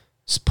crime,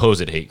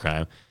 supposed hate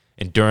crime,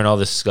 and during all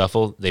this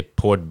scuffle, they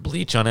poured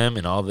bleach on him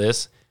and all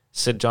this.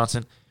 Said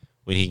Johnson,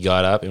 when he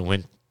got up and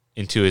went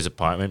into his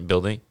apartment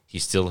building, he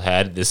still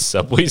had this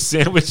Subway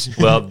sandwich.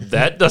 Well,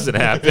 that doesn't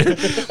happen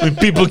when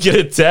people get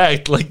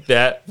attacked like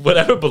that.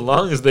 Whatever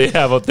belongings they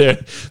have out there,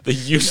 they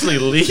usually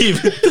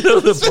leave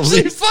until the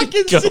police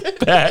fucking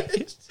go back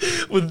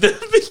with them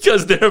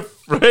because they're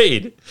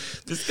afraid.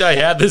 This guy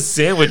had this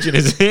sandwich in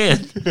his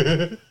hand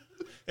and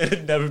it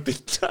had never been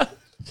touched.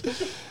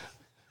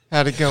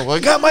 How'd it go? Well, I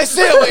got my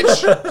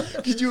sandwich.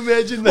 Could you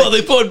imagine that? Well,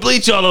 they poured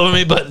bleach all over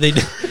me, but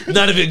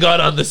none of it got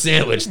on the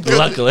sandwich,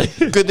 luckily.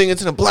 Good thing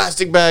it's in a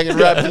plastic bag and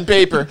wrapped in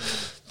paper.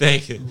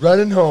 Thank you.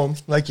 running home,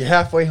 like you're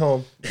halfway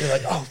home. You're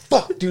like, oh,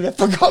 fuck, dude, I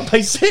forgot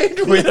my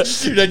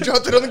sandwich. Dude, I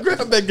dropped it on the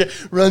ground back there.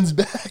 Runs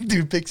back,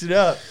 dude, picks it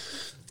up.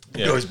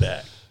 Yeah. Goes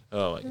back.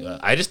 Oh my god!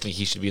 I just think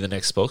he should be the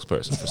next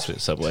spokesperson for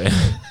Subway.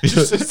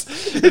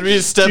 It'd be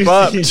a step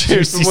up.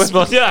 Juicy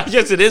small. Yeah, I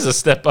guess it is a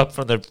step up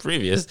from the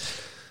previous.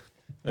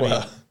 I mean,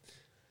 Wow.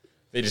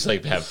 they just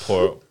like have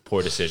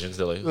poor decisions.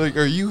 They're like, Like,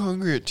 are you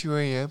hungry at 2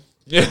 a.m.?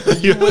 yeah,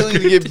 You're willing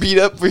to get beat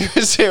up for your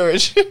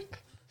sandwich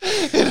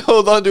and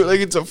hold on to it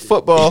like it's a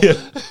football. Yeah.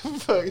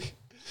 Fuck.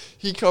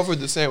 He covered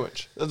the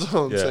sandwich. That's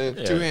all I'm saying.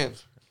 yeah. 2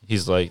 hands.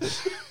 He's like,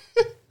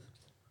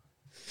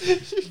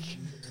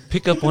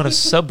 pick up one of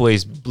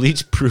Subway's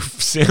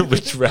bleach-proof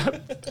sandwich wrap.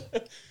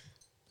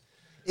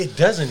 It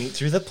doesn't eat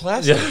through the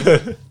plastic.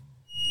 Yeah.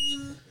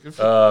 Good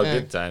for him.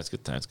 Good times.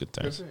 Good times. Good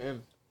Good times. for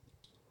him.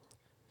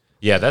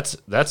 Yeah,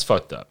 that's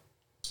fucked up.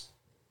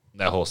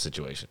 That whole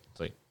situation. It's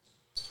like,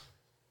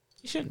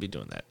 you shouldn't be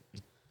doing that.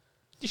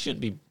 You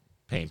shouldn't be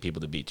paying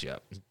people to beat you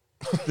up.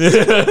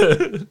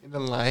 And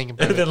then lying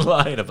about And it. then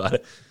lying about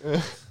it.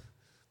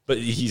 But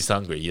he's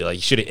hungry. You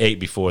should have ate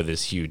before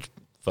this huge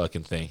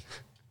fucking thing.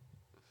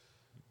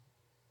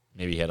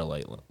 Maybe he had a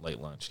light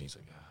lunch and he's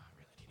like, I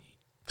really need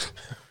to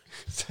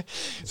eat.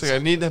 It's like,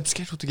 I'm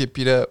scheduled to get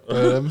beat up,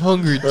 but I'm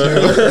hungry too.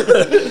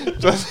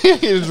 So I think I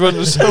can just run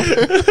to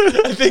somewhere.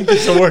 I think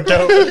this will work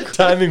out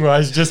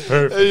timing-wise just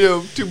perfect. Hey,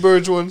 yo, 2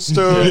 birds, 1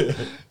 stone.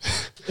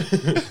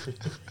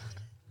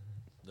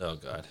 Oh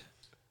God.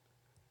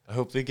 I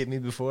hope they get me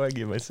before I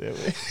get my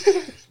sandwich.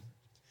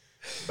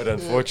 But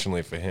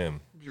unfortunately for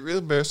him, It'd be real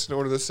embarrassing to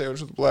order the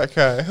sandwich with a black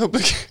eye. I hope they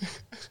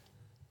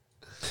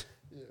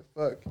yeah,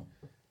 fuck.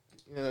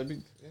 Yeah, that'd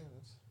be, yeah,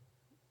 that's,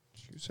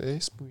 you say,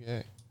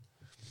 smoothie.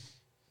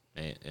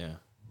 Yeah.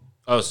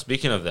 Oh,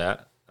 speaking of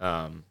that,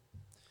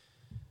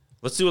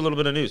 let's do a little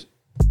bit of news.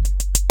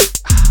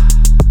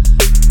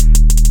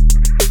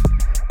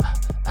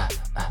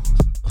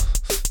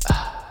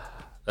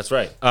 That's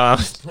right.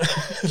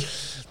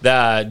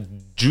 The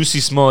Juicy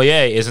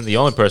Smollett isn't the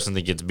only person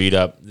that gets beat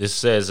up. This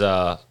says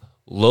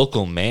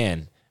local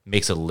man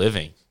makes a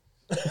living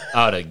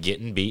out of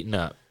getting beaten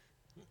up.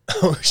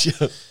 oh shit,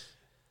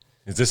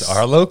 is this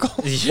our local?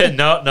 Yeah,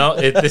 no.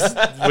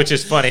 Which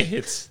is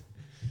funny.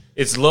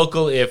 It's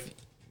local if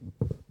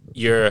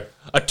you're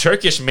a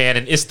Turkish man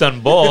in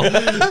Istanbul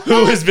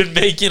who has been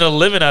making a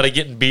living out of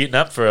getting beaten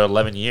up for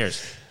 11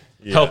 years.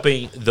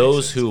 Helping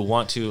those who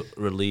want to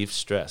relieve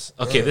stress.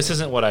 Okay, this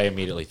isn't what I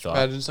immediately thought.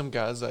 Imagine some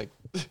guy's like,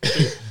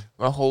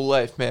 my whole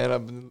life, man,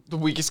 I've been the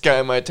weakest guy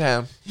in my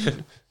town.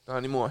 Not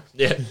anymore.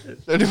 Yeah.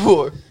 Not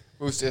anymore.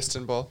 Moves to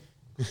Istanbul.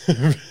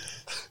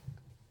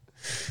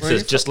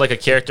 Says just like a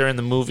character in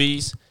the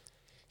movies,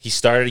 he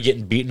started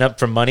getting beaten up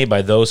for money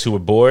by those who were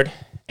bored,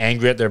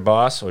 angry at their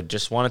boss, or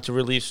just wanted to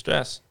relieve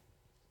stress.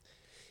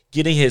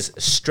 Getting his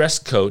stress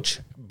coach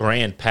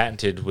brand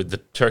patented with the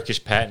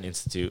Turkish Patent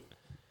Institute,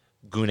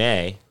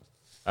 Güney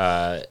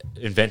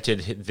invented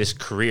this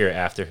career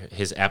after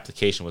his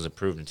application was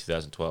approved in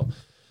 2012.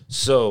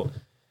 So,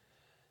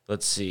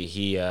 let's see.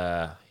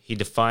 He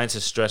defines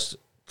his stress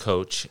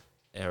coach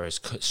or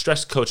his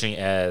stress coaching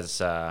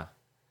as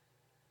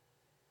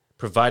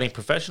providing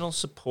professional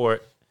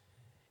support,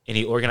 and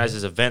he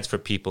organizes events for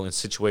people in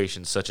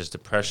situations such as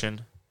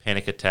depression,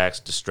 panic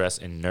attacks, distress,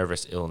 and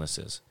nervous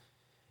illnesses.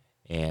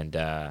 And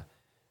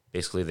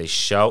basically, they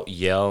shout,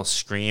 yell,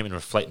 scream, and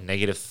reflect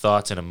negative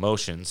thoughts and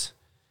emotions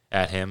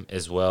at him,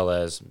 as well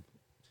as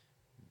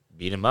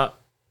beat him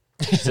up.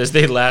 It says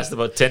they last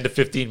about 10 to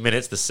 15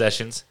 minutes, the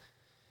sessions,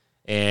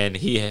 and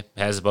he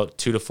has about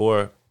 2 to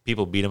 4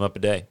 people beat him up a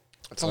day.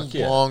 That's a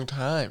long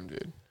time,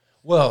 dude.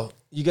 Well,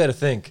 you got to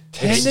think.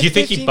 Do you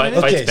think he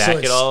fights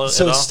back at all?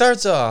 So it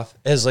starts off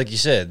as, like you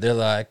said, they're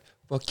like,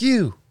 fuck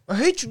you. I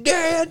hate you,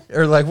 Dad.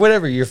 Or like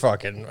whatever you're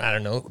fucking, I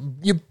don't know,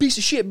 you piece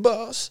of shit,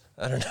 boss.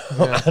 I don't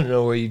know. Yeah. I don't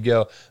know where you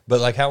go. But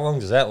like how long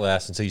does that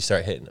last until you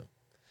start hitting them?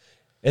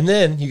 And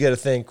then you got to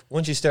think,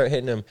 once you start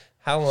hitting them,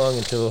 how long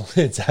until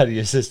it's out of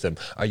your system?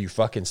 Are you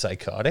fucking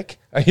psychotic?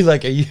 Are you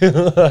like, you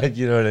know what I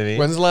mean?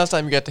 When's the last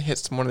time you got to hit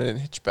someone and didn't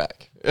hit you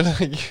back?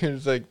 Like, you're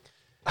just like,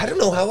 I don't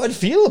know how I'd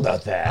feel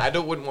about that.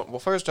 wouldn't want, well,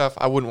 first off,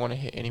 I wouldn't want to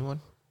hit anyone.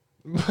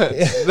 But,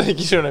 like,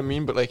 you know what I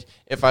mean? But, like,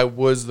 if I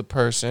was the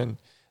person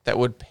that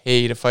would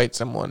pay to fight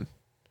someone,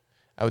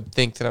 I would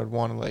think that I would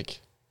want to, like,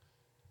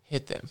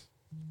 hit them.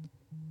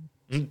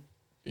 Mm.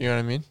 You know what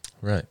I mean?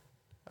 Right.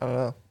 I don't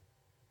know.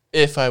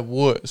 If I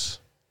was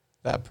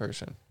that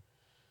person.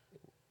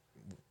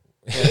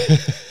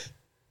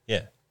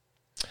 Yeah.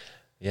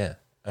 Yeah.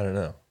 I don't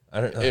know. I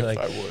don't know. If Like,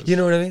 I was. you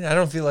know what I mean? I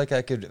don't feel like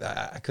I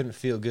couldn't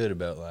feel good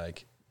about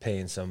like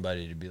paying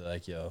somebody to be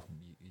like, yo,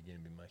 you're going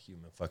to be my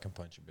human fucking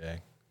punching bag.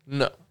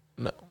 No.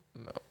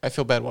 I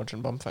feel bad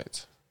watching bum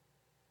fights.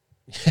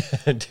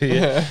 Do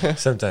you?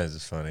 Sometimes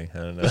it's funny. I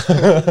don't know.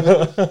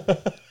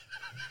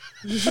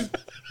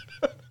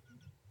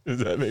 Does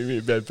that make me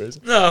a bad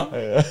person?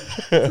 No.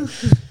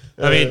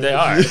 I mean, they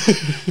are.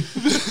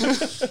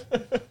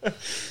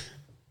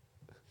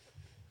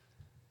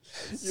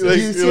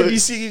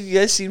 You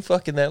guys seen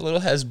fucking that little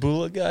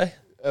Hasbulla guy?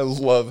 I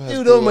love Hasbulla.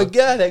 Dude, oh my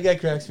god, that guy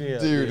cracks me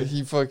up. Dude,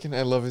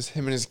 I love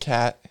him and his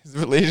cat. His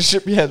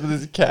relationship he had with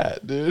his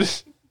cat, dude.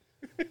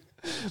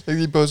 Like,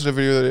 he posted a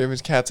video that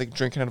his cat's, like,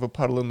 drinking out of a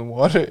puddle in the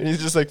water, and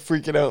he's just, like,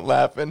 freaking out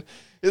laughing.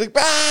 He's like,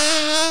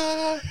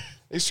 bah!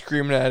 Like,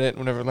 screaming at it in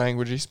whatever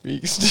language he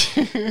speaks,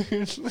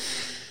 dude.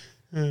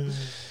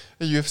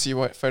 A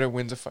UFC fighter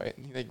wins a fight,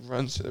 and he, like,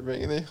 runs to the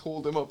ring, and they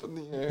hold him up in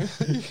the air.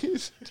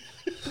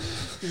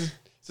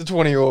 He's a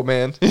 20-year-old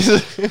man.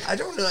 I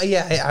don't know.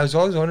 Yeah, I was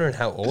always wondering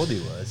how old he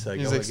was. Like,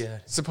 He's oh like my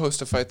god. supposed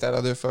to fight that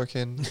other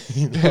fucking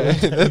guy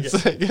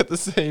that's like got the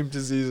same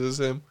disease as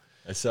him.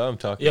 I saw him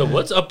talking. Yeah,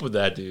 what's up with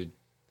that, dude?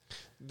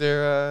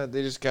 They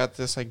just got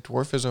this like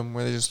dwarfism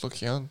where they just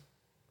look young,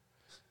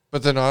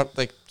 but they're not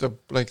like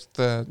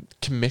the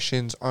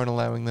commissions aren't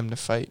allowing them to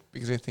fight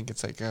because they think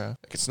it's like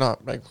it's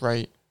not like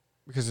right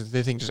because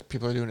they think just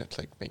people are doing it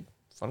to like make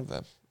fun of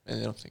them and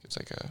they don't think it's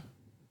like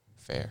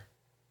fair.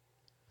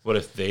 What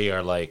if they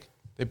are like...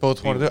 They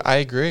both want to do it. I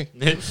agree.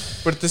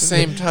 But at the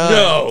same time...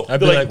 No! I'd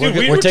They're be like, like, dude,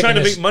 we're we're trying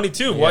to taking make money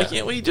too. Why Yeah.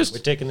 can't we just... We're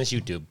taking this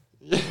YouTube.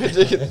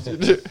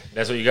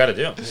 That's what you got to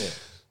do.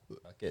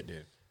 Fuck it,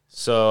 dude.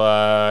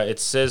 So it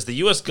says the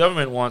U.S.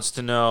 government wants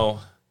to know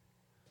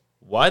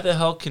why the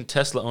hell can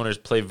Tesla owners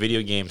play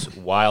video games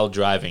while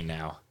driving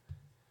now?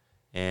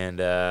 And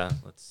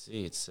let's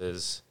see. It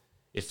says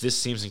if this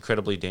seems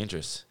incredibly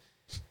dangerous,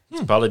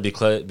 it's probably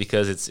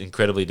because it's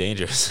incredibly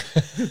dangerous.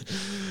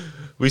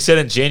 We said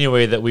in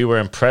January that we were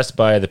impressed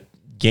by the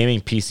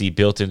gaming PC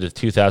built into the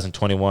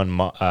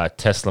 2021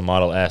 Tesla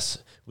Model S,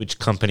 which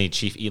company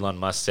chief Elon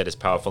Musk said is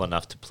powerful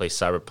enough to play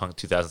Cyberpunk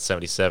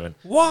 2077.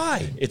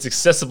 Why? It's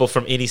accessible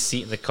from any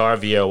seat in the car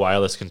via a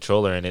wireless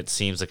controller, and it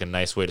seems like a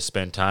nice way to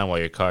spend time while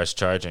your car is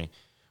charging.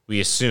 We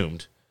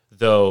assumed,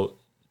 though,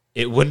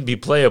 it wouldn't be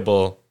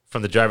playable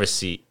from the driver's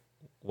seat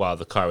while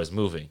the car was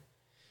moving.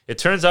 It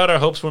turns out our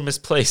hopes were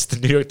misplaced. The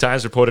New York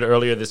Times reported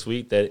earlier this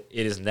week that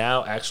it is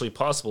now actually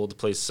possible to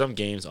play some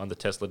games on the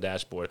Tesla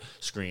dashboard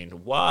screen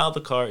while the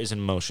car is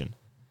in motion.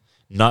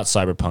 Not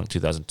Cyberpunk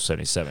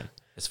 2077,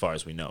 as far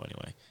as we know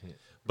anyway.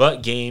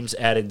 But games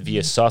added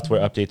via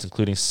software updates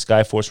including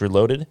Skyforce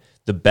Reloaded,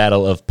 The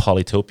Battle of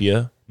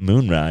Polytopia,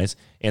 Moonrise,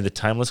 and the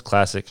timeless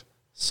classic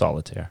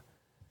Solitaire,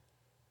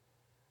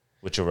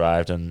 which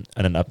arrived on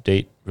an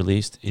update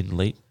released in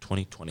late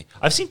 2020.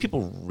 I've seen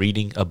people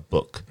reading a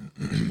book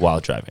while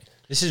driving.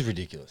 This is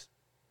ridiculous.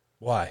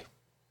 Why?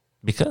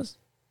 Because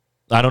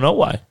I don't know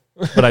why,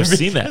 but I've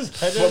seen that.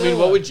 Well, I mean,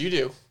 what would you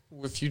do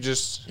if you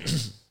just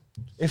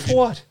If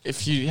what?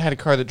 if you had a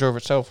car that drove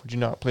itself? Would you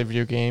not play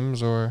video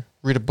games or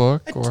read a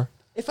book or?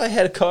 If I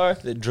had a car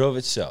that drove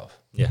itself,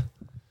 Yeah.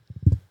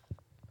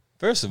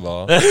 first of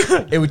all,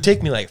 it would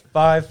take me like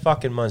 5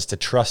 fucking months to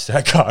trust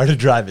that car to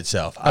drive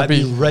itself. I'd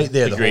be right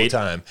there the whole Agreed.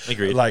 time.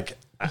 Agreed. Like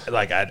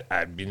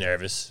I'd be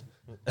nervous.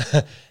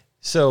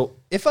 So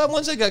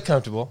once I got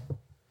comfortable,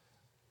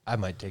 I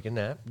might take a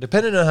nap,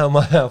 depending on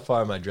how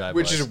far my drive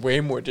Which was. is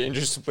way more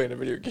dangerous than playing a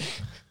video game.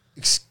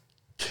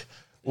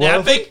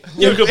 Well, Napping?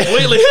 You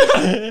completely.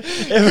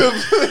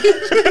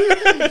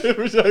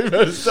 We're talking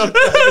about stuff in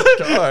the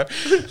car.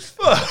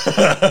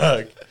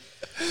 Fuck.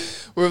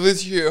 Or at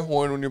least you hear a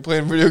horn when you're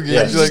playing video games.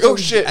 Yeah, You're like, oh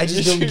shit. I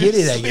just don't get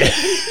it, I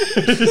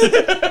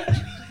guess.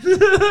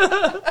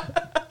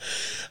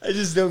 I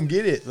just don't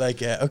get it.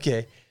 Like,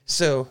 okay,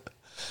 so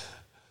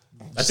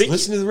I think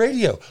listen to the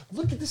radio.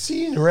 Look at the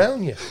scene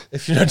around you.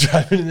 If you're not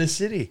driving in the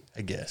city,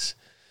 I guess.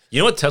 you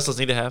know what Teslas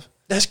need to have?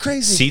 That's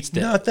crazy. Seats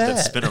that, not that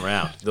spin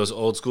around. Those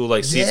old school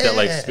like seats that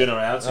like Yeah. spin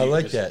around. So I you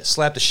like can that.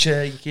 Slap the shit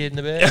out of your kid in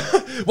the bed.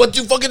 What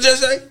you fucking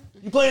just say?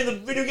 You playing the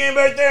video game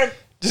back there?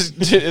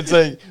 It's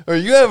like, are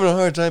you having a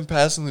hard time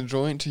passing the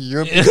joint to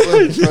your people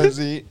in the front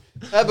seat?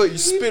 How about you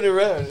spin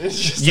around? It's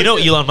just You know,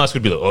 Elon Musk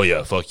would be like, "Oh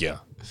yeah, fuck yeah,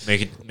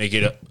 make it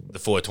the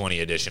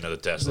 420 edition of the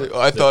Tesla." like, oh,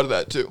 I thought of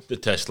that too. The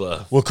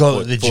Tesla. We'll call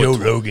it the Joe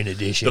 420 Rogan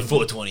edition. The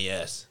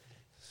 420S.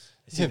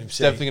 It's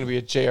definitely going to be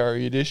a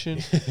JRE edition.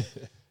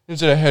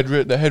 Instead of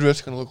headrest, the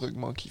headrest's going to look like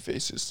monkey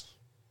faces.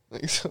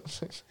 Like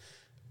something.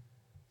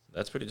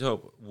 That's pretty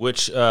dope.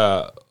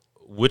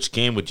 Which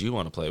game would you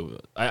want to play?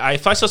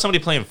 If I saw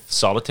somebody playing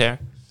Solitaire,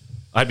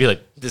 I'd be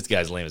like, "This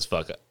guy's lame as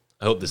fuck.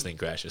 I hope this thing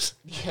crashes."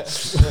 Yeah.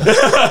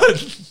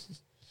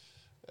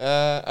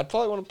 I'd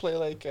probably want to play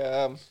like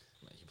You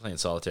playing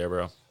Solitaire,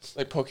 bro?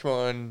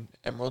 Pokemon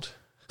Emerald.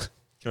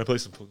 Can I play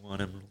some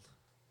Pokemon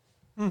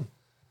Emerald?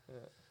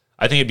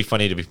 I think it'd be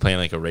funny to be playing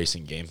like a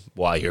racing game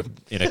while you're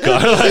in a car.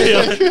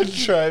 Like, You're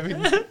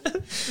driving.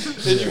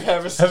 Then you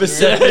have a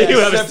separate- you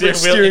have a separate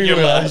steering wheel in your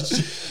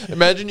steering lap.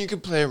 Imagine you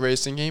could play a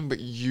racing game, but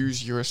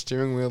use your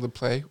steering wheel to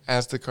play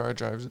as the car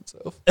drives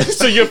itself.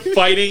 So you're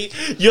fighting.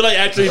 You're like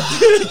actually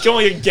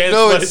going against.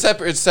 No, what it's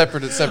separate. It's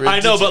separate. It's separate. I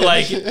know, but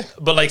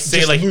say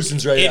Just like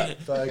loosens right in- up.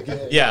 Fuck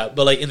yeah. Yeah,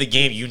 but like in the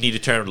game, you need to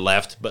turn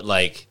left, but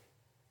like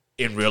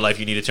in real life,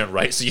 you need to turn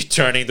right. So you're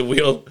turning the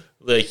wheel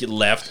like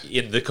left,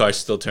 in the car's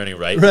still turning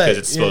right because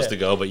it's supposed to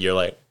go, but you're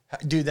like,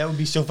 Dude, that would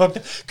be so fucked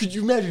up. Could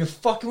you imagine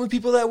fucking with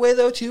people that way,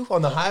 though, too?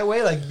 On the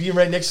highway? Like, being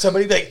right next to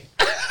somebody, like...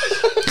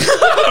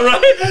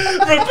 right?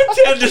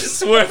 Pretend to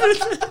swerve.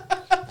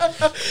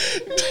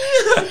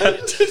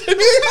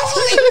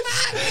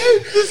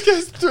 This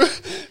guy's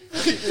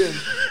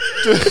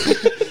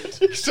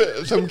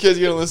some kids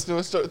gonna listen to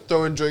us start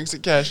throwing drinks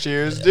at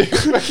cashiers, dude.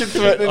 Fucking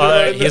threatening. All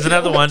right, here's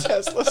another one.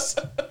 Teslas.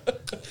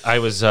 I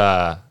was,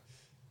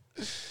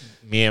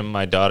 me and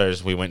my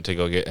daughters, we went to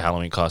go get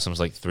Halloween costumes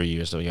like 3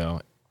 years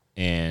ago,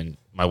 and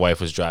my wife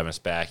was driving us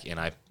back, and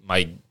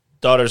my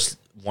daughters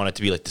wanted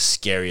to be like the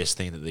scariest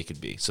thing that they could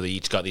be, so they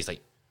each got these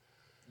like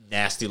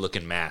nasty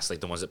looking masks, like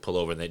the ones that pull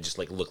over and they just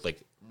like look like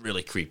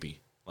really creepy.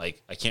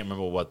 Like I can't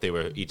remember what they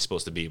were each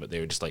supposed to be, but they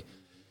were just like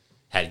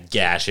had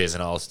gashes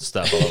and all this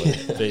stuff all over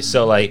their face.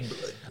 So like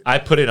I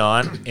put it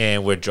on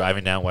and we're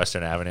driving down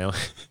Western Avenue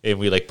and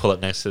we like pull up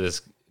next to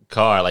this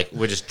car, like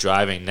we're just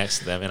driving next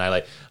to them, and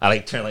I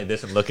turn like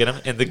this and look at him,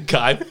 and the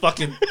guy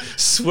fucking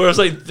swerves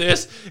like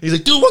this. He's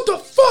like, dude, what the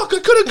fuck? I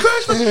could have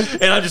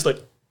crashed. And I'm just like,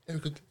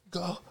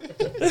 Go.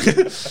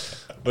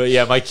 but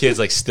yeah, my kids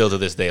like still to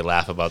this day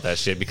laugh about that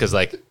shit because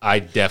like I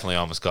definitely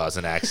almost caused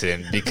an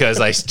accident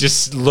because I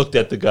just looked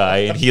at the guy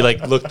and he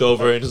like looked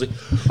over and was like,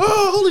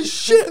 oh, holy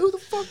shit, who the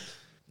fuck?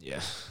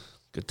 Yeah,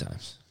 good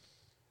times.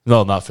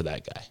 No, not for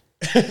that guy.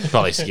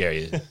 Probably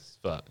scary,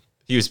 but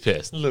he was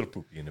pissed. A little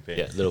poopy in the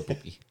pants. Yeah, little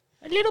poopy.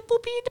 A little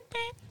poopy in the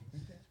pants.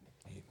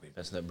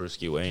 That's that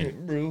Brewski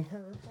Wayne.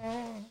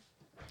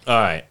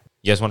 All right,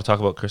 you guys want to talk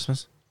about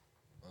Christmas?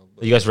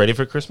 Are you guys ready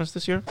for Christmas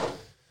this year?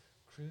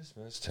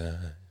 Christmas time.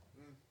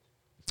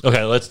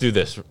 Okay, let's do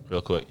this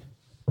real quick.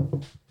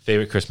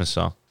 Favorite Christmas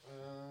song?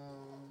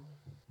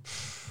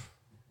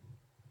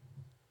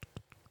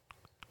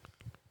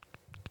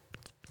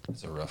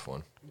 It's a rough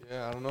one.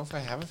 Yeah, I don't know if I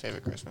have a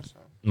favorite Christmas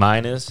song.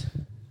 Mine is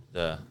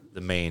the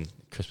main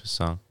Christmas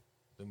song.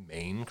 The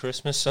main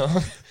Christmas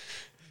song?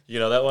 You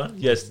know that one?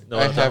 Yes. No,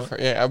 I have.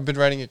 Yeah, I've been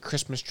writing a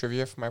Christmas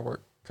trivia for my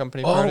work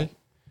company Oh. party,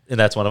 and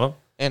that's one of them.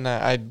 and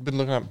I'd been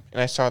looking up,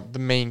 and I saw the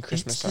main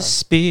Christmas It's song. the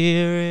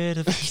spirit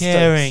of Started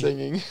caring,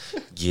 singing.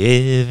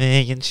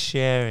 giving and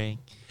sharing,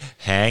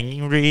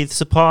 hanging wreaths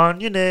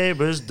upon your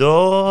neighbor's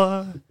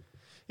door.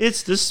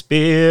 It's the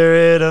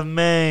spirit of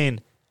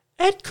Maine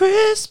at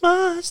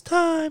Christmas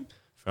time,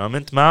 from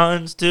its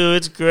mountains to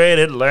its great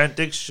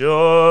Atlantic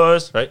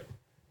shores. Right?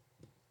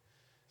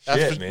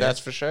 Shit, man. That's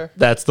for sure.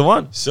 That's the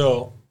one.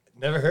 So,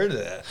 never heard of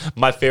that.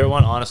 My favorite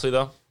one, honestly,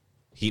 though,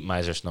 Heat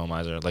Miser, Snow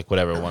Miser, like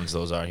whatever ones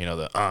those are. You know,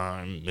 the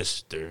I'm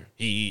Mr.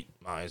 Heat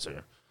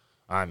Miser.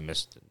 I'm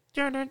Mr.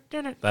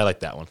 I like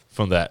that one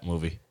from that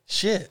movie.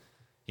 Shit.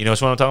 You know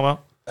which one I'm talking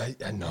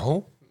about? I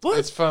know. What?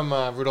 It's from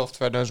Rudolph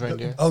the Red-Nosed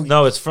Reindeer. Oh,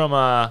 No, it's from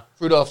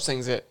Rudolph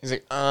sings it. He's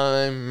like,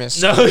 I'm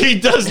Mr. No, he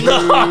does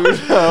not.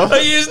 Rudolph.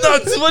 He's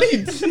not. What he?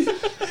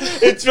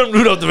 It's from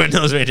Rudolph the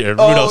Red-Nosed Reindeer.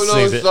 Rudolph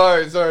sings it.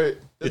 sorry.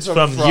 It's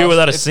from Year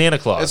Without a Santa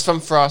Claus. It's from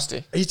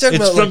Frosty. Are you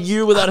talking It's about from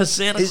Year Without a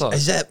Santa Claus.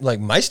 Is that like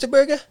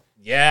Meisterburger?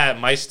 Yeah,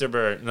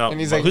 Meisterberg. No, And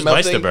he's like who's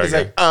melting. Meisterberger? He's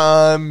like,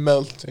 I'm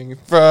melting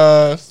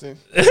frosty.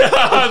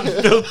 I'm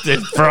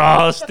melted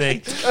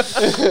frosting.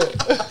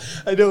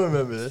 I don't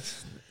remember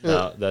this.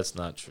 No, that's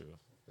not true.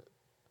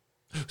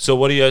 So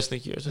what do you guys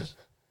think yours is?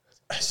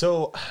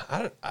 So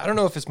I don't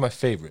know if it's my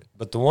favorite,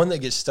 but the one that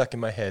gets stuck in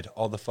my head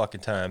all the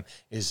fucking time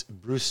is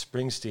Bruce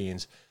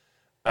Springsteen's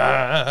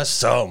I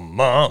saw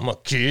Mama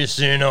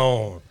kissing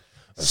on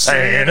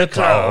Santa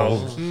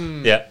Claus.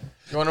 Yeah.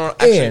 You want to know?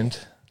 Actually, And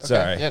okay.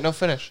 sorry, Yeah, no,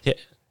 finish. Yeah.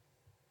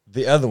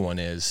 the other one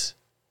is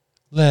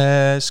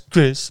Last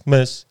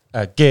Christmas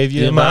I gave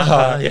you Yeah, my my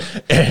heart,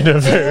 heart. and the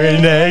very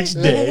next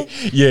day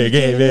you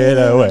gave it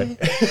away.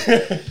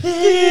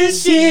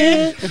 This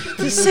year,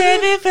 to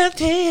save me from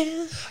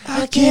tears,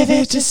 I give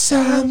it to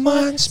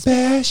someone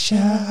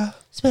special.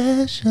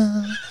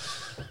 special.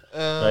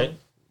 Right?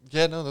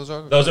 Yeah, no, those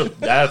are Those are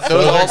that's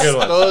Those those all- are good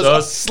ones. those-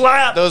 Those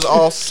slap. those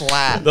all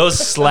slap. Those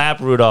slap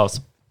Rudolphs.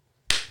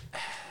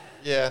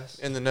 Yeah,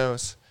 in the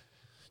nose.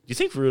 You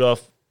think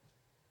Rudolph,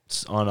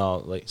 on all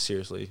like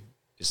seriously,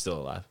 is still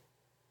alive?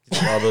 You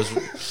think all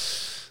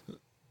those?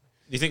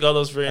 You think all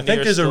those I reindeer?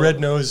 think there's a still-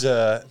 red-nosed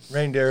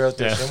reindeer out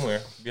there Yeah. somewhere,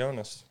 to be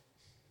honest.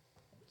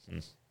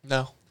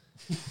 No.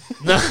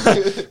 No,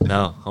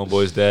 no,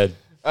 homeboy's dead.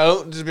 I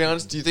don't, to be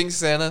honest, do you think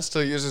Santa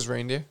still uses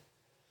reindeer?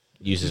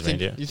 Uses You think,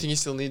 reindeer. you think he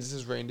still needs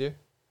his reindeer?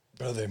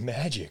 Bro, they're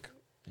magic.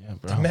 Yeah,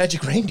 They're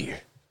magic reindeer.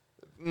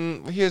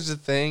 Here's the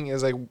thing: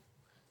 is like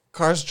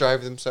cars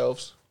drive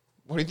themselves.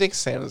 What do you think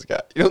Santa's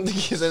got? You don't think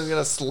Santa's got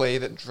a sleigh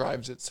that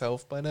drives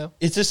itself by now?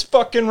 It's this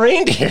fucking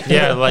reindeer.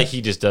 Yeah, like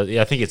he just does.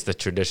 Yeah, I think it's the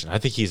tradition. I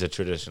think he's a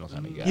traditional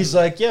kind of guy. He's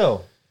like,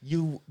 yo,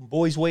 you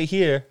boys wait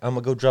here. I'm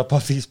going to go drop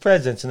off these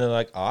presents. And they're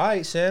like, all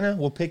right, Santa,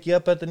 we'll pick you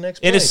up at the next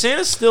and is place.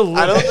 Santa still?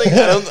 I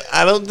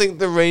don't think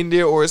the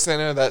reindeer or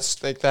Santa are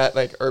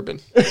that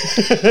urban.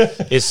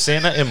 Is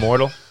Santa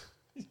immortal?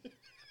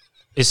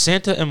 Is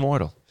Santa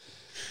immortal?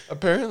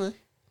 Apparently.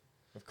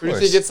 Of Or do you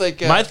course. think it's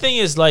like My thing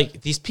is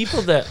like these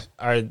people that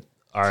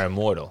are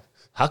immortal.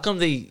 How come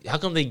they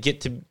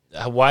get to?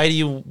 Why do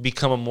you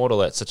become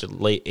immortal at such a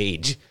late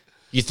age?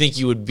 You think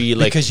you would be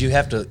like? because you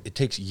have to, it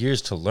takes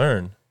years to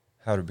learn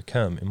how to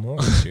become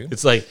immortal, dude.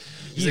 It's like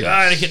he's like,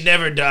 I can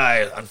never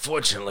die.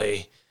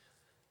 Unfortunately,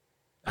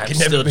 I'm can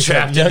never still become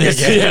trapped in young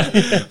this. again.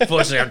 Yeah.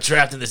 Unfortunately, I'm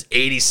trapped in this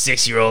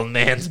 86-year-old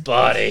man's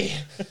body.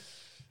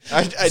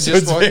 I So just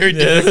it's want very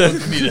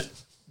difficult for me to.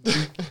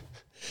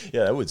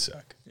 Yeah, that would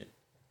suck.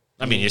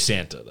 I mean, you're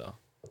Santa, though.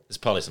 There's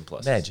probably some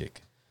pluses.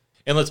 Magic.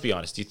 And let's be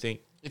honest. Do you think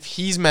if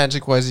he's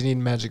magic, why does he need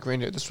magic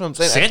reindeer? That's what I'm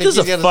saying. Santa's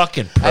a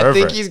fucking pervert? I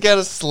think he's got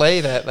a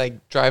sleigh that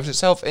like drives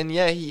itself, and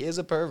yeah, he is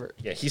a pervert.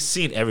 Yeah, he's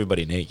seen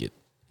everybody naked.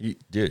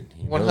 Dude,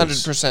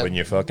 100%. when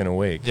you're fucking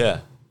awake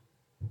Yeah.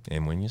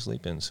 and when you're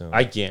sleeping. So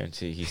I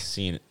guarantee he's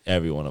seen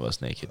every one of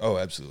us naked. oh,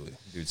 absolutely,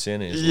 dude.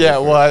 Santa is Yeah,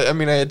 well, I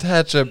mean, I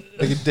attach a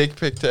dick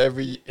pic to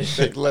every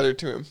like, letter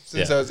to him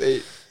since Yeah. I was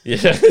 8. Yeah,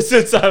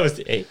 since I was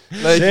 8.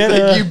 Like,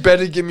 Santa, you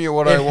better give me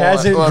what I it want.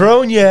 hasn't Well,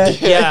 grown yet.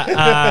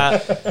 Yeah,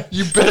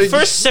 You for better the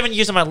first 7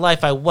 years of my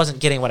life, I wasn't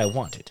getting what I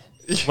wanted.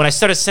 When I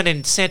started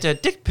sending Santa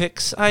dick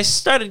pics, I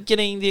started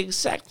getting the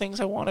exact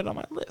things I wanted on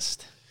my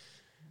list.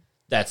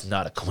 That's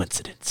not a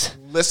coincidence.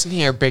 listen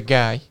here, big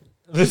guy.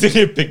 Listen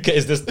here, big guy.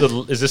 Is this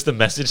the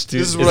message to?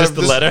 Is what this I-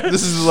 the letter?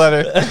 This is the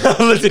letter.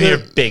 Listen here,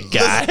 big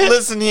guy.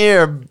 Listen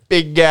here,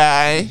 big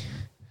guy.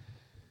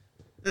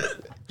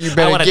 You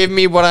better wanna- give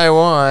me what I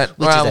want.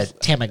 Well,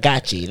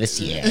 Tamagotchi this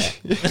year.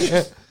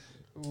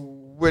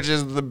 which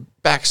is the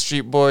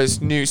Backstreet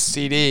Boys' new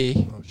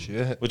CD. Oh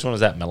shit. Which one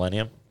was that?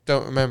 Millennium.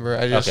 Don't remember.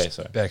 I just Okay,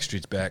 sorry.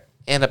 Backstreet's back.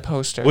 and a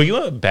poster. Were you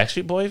a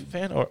Backstreet Boy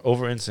fan or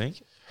over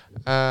NSYNC?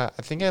 I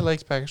think I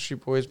liked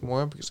Backstreet Boys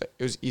more because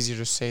it was easier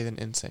to say than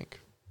NSYNC.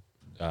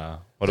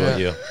 What about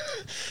you?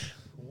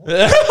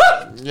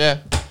 Yeah.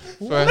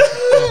 But,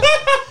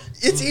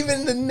 It's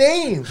even the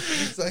name.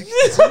 It's like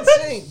it's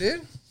insane,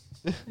 dude.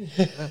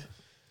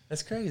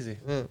 That's crazy.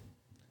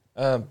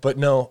 But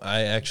no,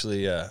 I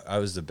actually I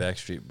was the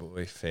Backstreet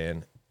Boy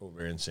fan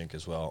over NSYNC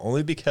as well,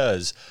 only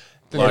because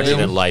Larger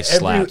than life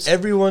slaps.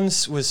 everyone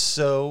was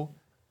so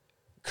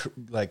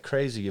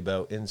crazy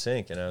about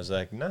NSYNC, and I was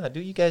like, nah,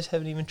 dude, you guys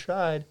haven't even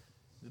tried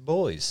the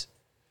boys.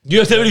 You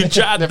guys haven't even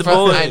tried they're the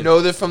from, boys. I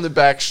know they're from the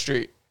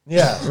Backstreet,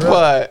 Yeah,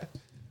 but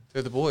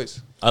they're the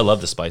boys. I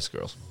love the Spice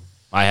Girls.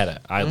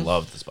 I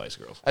loved the Spice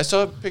Girls. I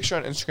saw a picture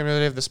on Instagram the other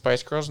day of the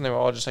Spice Girls, and they were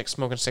all just like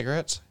smoking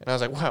cigarettes, and I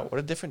was like, wow, what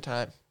a different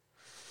time.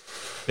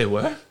 They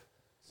were?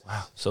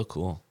 Wow, so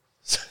cool.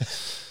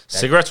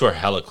 Cigarettes were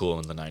hella cool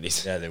in the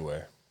 90s. yeah, they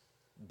were.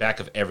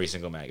 Back of every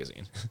single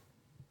magazine.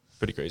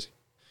 Pretty crazy.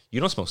 You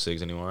don't smoke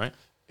cigs anymore, right?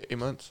 8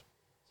 months.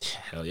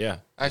 Hell yeah. You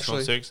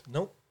Actually- smoke cigs?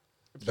 Nope.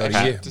 About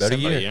Back a year. to About a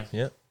December. year.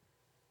 Yeah.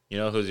 You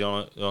know who's the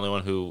only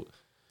one who...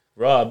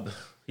 Rob,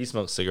 he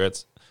smokes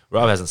cigarettes.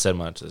 Rob hasn't said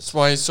much. That's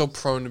why he's so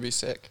prone to be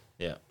sick.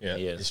 Yeah, Yeah,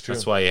 he is. it's true.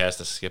 That's why he has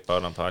to skip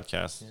out on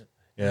podcasts.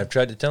 And I've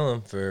tried to tell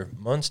him for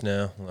months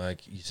now,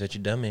 like, you such a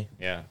dummy.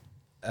 Yeah.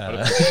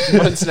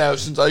 Months now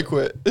since I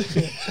quit.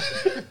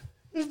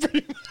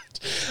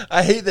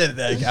 I hate that.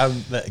 Like,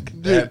 I'm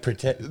like that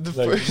pretend.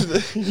 The like,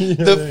 first, you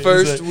know, the it's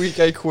first like- week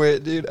I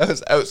quit, dude, I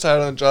was outside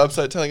on a job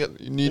site telling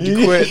it, you need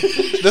to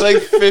quit. They're like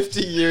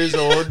 50 years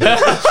old. you get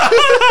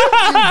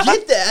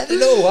that. I don't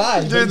know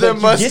why. Dude, But, there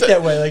like, must you get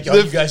that way. Like, oh,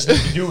 the- you guys need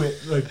to do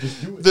it. Like,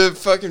 just do it. The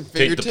fucking Take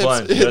fingertips. the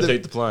plunge. You gotta the-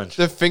 take the plunge.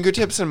 The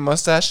fingertips and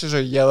mustaches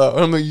are yellow.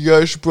 And I'm like, you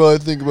guys should probably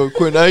think about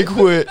quitting. I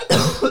quit.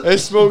 I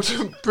smoked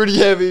pretty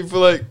heavy for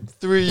like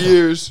 3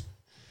 years.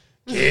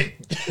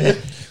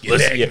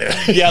 Listen,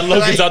 yeah,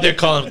 Logan's out there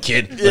calling him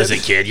kid. Listen,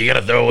 kid, you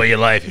gotta throw away your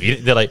life.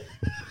 They're like,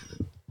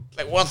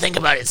 Well, think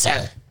about it,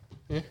 sir.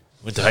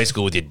 went to high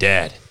school with your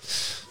dad.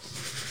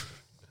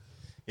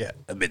 Yeah,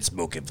 I've been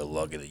smoking for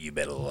longer than you've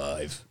been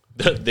alive.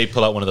 They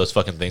pull out one of those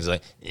fucking things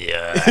like,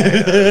 yeah.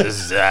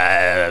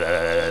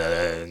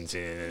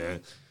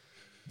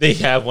 They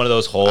have one of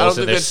those holes I don't and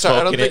think they're they'd start.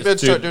 I don't smoking think it. they'd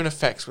start Dude, doing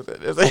effects with it.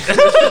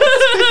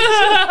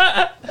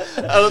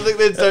 I don't think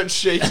they'd start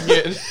shaking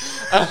it.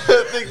 I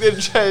don't think they'd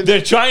try. And,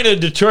 they're trying to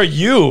deter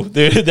you.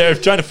 They're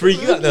trying to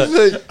freak you out. They're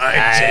like, like,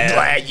 I'm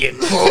glad you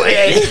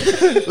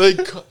quit.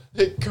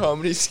 like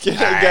comedy skit. A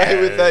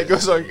guy with that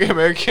goes on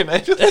American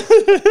Idol.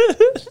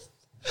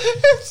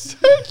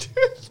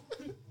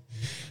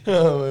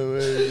 Oh my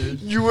word!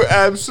 You were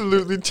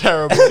absolutely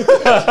terrible.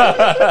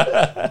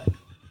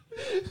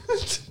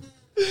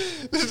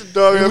 This is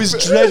dog. It was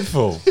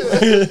dreadful.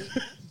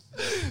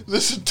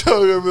 This is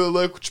dog I really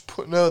like what you're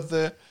putting out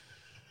there.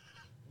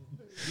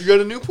 You got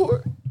a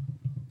Newport?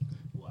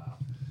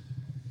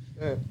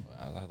 I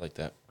like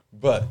that.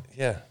 But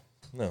yeah,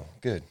 no,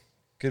 good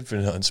for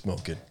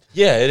non-smoking.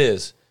 Yeah, it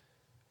is.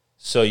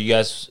 So you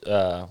guys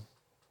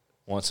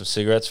want some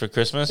cigarettes for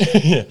Christmas?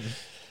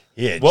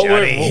 Yeah, What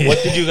Johnny.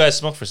 what did you guys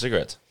smoke for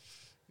cigarettes?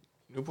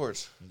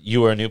 Newports. You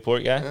were a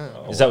Newport guy?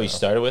 Yeah. Is that what you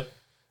started with?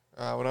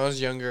 When I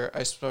was younger,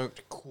 I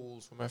smoked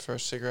Cools for my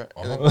first cigarette.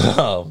 And then,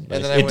 Oh, and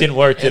nice. then I It didn't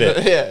work, did and it?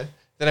 then- yeah.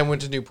 Then I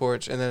went to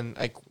Newports, and then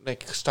I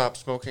stopped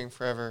smoking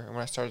forever. And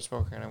when I started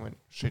smoking, I went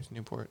straight to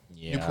Newport.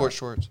 Yeah. Newport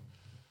shorts.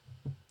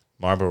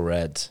 Marlboro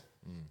Reds,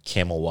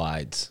 Camel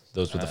Wides.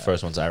 Those were the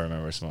first ones I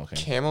remember smoking.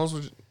 Camels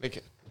was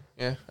like,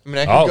 yeah. I mean,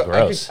 I could Oh, go,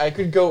 gross. I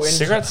could go into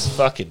Cigarettes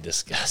fucking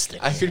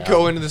disgusting. I could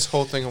go into this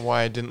whole thing of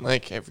why I didn't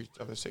like every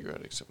other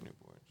cigarette except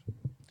Newport.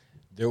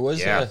 There was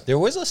Yeah.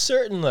 a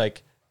certain,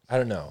 like, I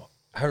don't know.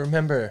 I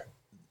remember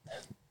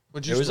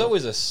Would you There was smoke?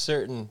 always a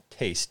certain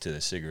taste to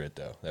the cigarette,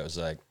 though. That was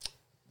like,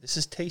 this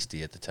is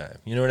tasty at the time.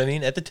 You know what I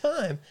mean? At the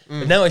time.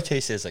 But now I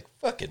taste it as like,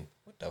 fucking,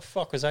 what the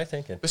fuck was I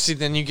thinking? But see,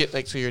 then you get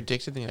like, so you're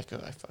addicted, and you're like,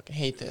 oh, I fucking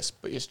hate this,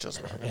 but you're still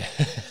smoking.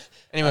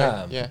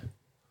 Anyway, yeah.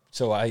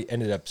 So I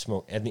ended up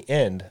smoking. At the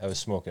end, I was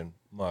smoking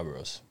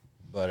Marlboros.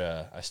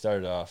 But I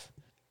started off,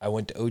 I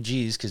went to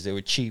OGs because they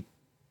were cheap.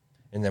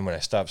 And then when I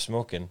stopped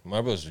smoking,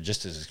 Marlboros were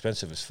just as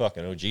expensive as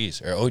fucking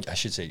OGs. Or I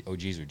should say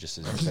OGs were just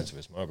as expensive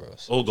as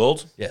Marlboros. Old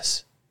Gold?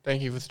 Yes.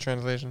 Thank you for the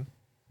translation.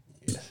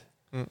 Yes.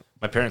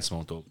 My parents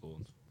smoked Old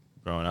Gold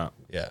growing up.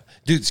 Yeah.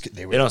 Dudes,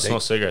 They don't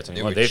smoke cigarettes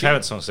anymore. were They cheap.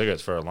 haven't smoked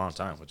cigarettes for a long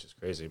time, which is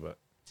crazy, but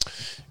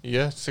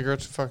Yeah,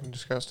 cigarettes are fucking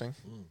disgusting.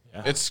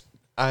 yeah.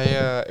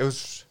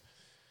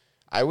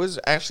 I was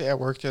actually at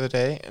work the other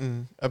day,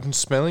 and I've been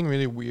smelling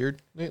really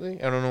weird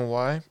lately. I don't know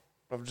why.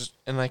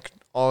 Like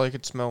all I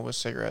could smell was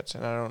cigarettes,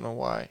 and I don't know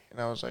why. And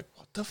I was like,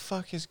 what the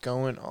fuck is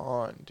going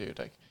on, dude?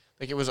 Like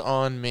it was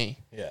on me.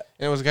 Yeah.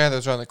 And it was a guy that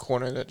was around the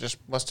corner that just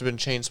must have been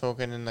chain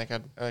smoking in like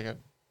a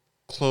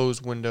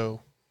closed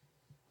window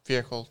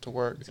vehicle to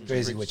work. It's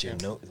crazy what your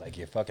nose, like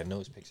your fucking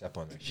nose picks up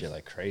on that shit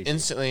like crazy.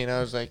 Instantly, and I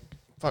was like,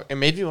 fuck. It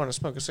made me want to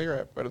smoke a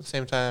cigarette, but at the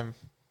same time,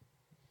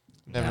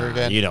 never Nah,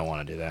 again. You don't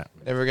want to do that.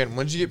 Never again.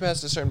 Once you get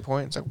past a certain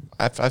point, it's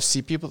like I've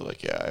seen people that are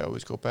like, yeah, I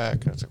always go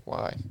back, and it's like,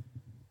 why?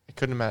 I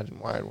couldn't imagine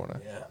why I'd want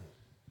to. Yeah.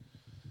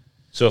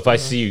 So if I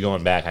see you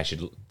going back, I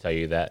should tell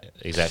you that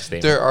exact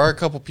statement. There are a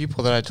couple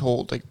people that I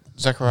told, like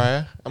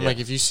Zechariah. I'm Yeah. like,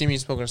 if you see me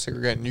smoking a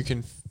cigarette and you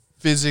can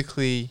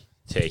physically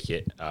Take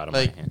it out of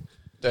like my hand.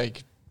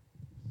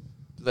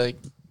 like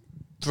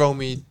throw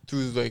me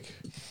through, like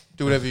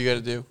do whatever you got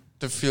to do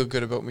to feel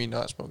good about me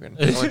not smoking.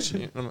 I'm like,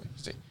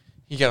 see,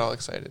 he got all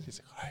excited.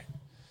 He's like, all right.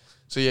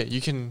 So yeah,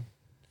 you can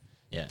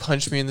Yeah.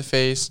 punch me in the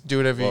face, do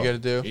whatever you Whoa. got to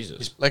do.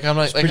 Jesus. Like I'm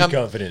like He's pretty I'm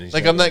confident. He's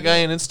like not I'm that gonna guy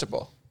in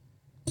Instaball.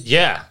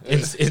 Yeah.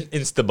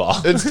 Instaball.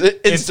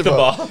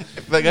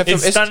 Instaball. Like I'm from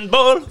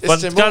Istanbul. Once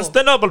Istanbul.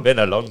 Constantinople. Been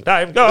a long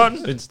time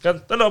gone. It's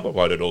Constantinople.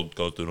 Why did old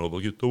Constantinople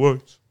get the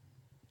works?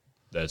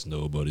 That's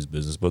nobody's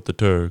business but the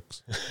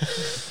Turks.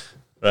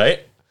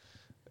 Right?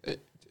 I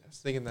was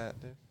thinking that,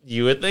 dude.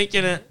 You were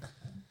thinking it.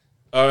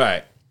 All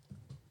right.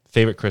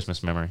 Favorite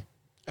Christmas memory?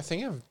 I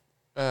think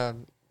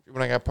when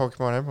I got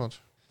Pokemon Emeralds.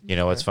 You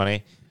know what's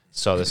funny?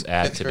 Saw this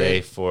ad Fifth today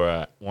grade. for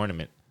an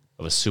ornament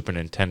of a Super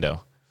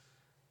Nintendo.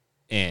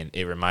 And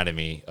it reminded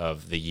me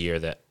of the year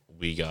that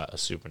we got a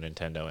Super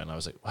Nintendo. And I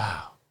was like,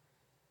 wow.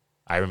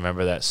 I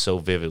remember that so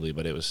vividly,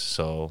 but it was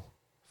so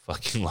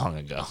fucking long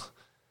ago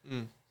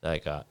that I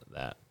got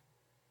that.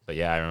 But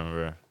yeah, I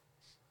remember.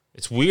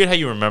 It's weird how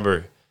you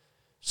remember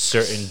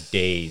certain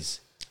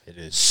days It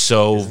is.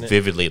 so Isn't it?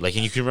 vividly. Like,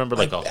 and you can remember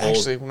like a whole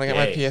Actually, when I got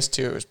my day.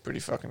 PS2, it was pretty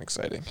fucking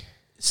exciting.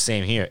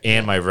 Same here.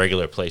 And my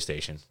regular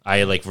PlayStation.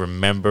 I like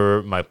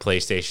remember my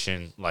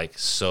PlayStation like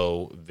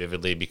so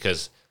vividly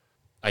because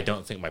I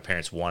don't think my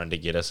parents wanted to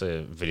get us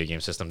a video game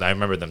system. I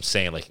remember them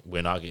saying like,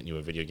 we're not getting you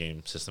a video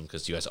game system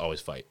because you guys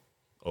always fight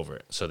over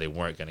it. So they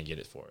weren't going to get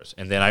it for us.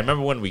 And then I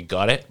remember when we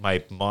got it,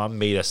 my mom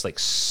made us like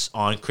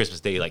on Christmas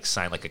Day, like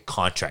sign like a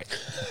contract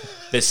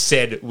that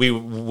said we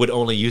would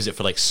only use it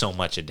for like so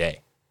much a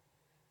day.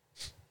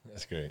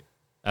 That's great.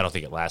 I don't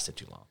think it lasted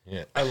too long.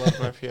 Yeah. I love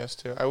my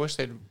PS2. I wish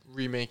they'd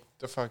remake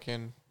the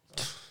fucking.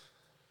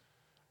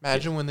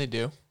 Imagine when they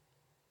do.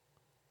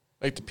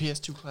 Like the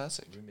PS2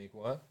 Classic. Remake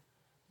what?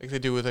 Like they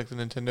do with like the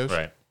Nintendos.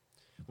 Right.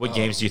 What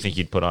games do you think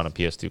you'd put on a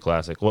PS2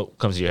 Classic? What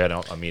comes to your head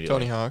immediately?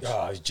 Tony Hawk. Oh,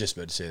 I was just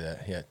about to say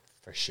that. Yeah,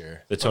 for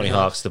sure. The Tony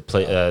Hawks, all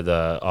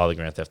the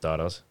Grand Theft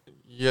Autos.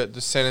 Yeah,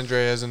 the San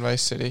Andreas and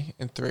Vice City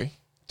in 3.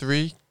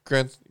 3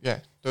 Grand. Yeah,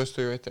 those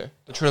 3 right there.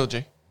 The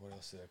trilogy. What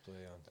else did I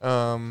play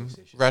on?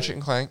 PlayStation Ratchet 2.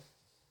 and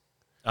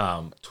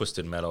Clank.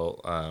 Twisted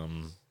Metal,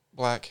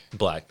 Black.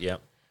 Black, yeah.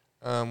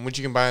 Which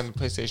you can buy on the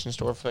PlayStation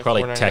Store for like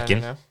Probably $4.99 Tekken.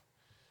 right now.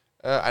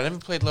 I never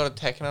played a lot of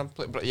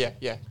Tekken but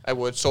yeah, I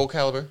would. Soul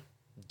Calibur.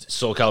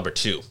 Soul Calibur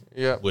 2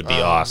 Yeah, would be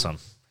awesome.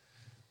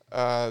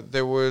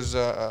 There was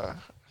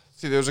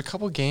there was a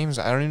couple games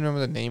I don't even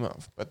remember the name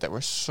of, but that were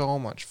so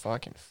much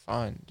fucking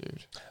fun,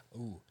 dude.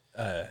 Ooh,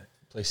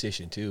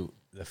 PlayStation 2.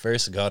 The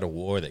first God of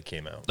War that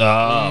came out.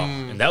 Oh,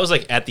 and that was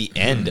like at the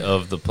end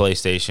of the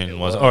PlayStation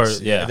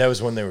yeah. That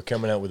was when they were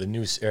coming out with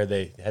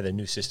they had a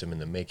new system in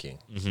the making.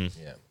 Mm-hmm.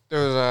 Yeah.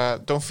 There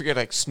was don't forget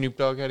like Snoop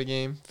Dogg had a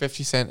game,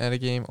 50 Cent had a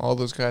game, all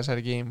those guys had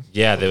a game.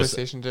 Yeah, on there was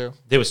PlayStation 2.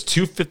 there was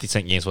 2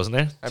 50-cent games, wasn't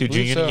there? I 2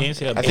 believe Junior so.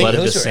 games, yeah. I think Blood in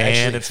the those were Sand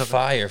actually and something.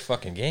 fire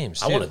fucking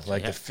games I too. wanna-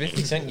 Like yeah. the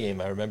 50-cent game,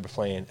 I remember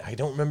playing. I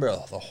don't remember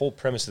the whole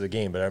premise of the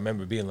game, but I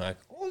remember being like,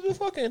 "Oh, this is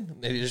fucking."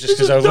 Maybe it's just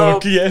because I was a little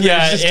kid.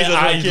 Yeah, It's just 'cause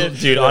I was a little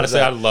kid. dude. But Honestly,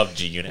 that- I loved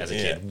G Unit as a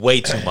Yeah. kid,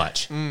 way too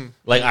much.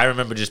 Like I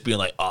remember just being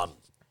like, "Oh, I'm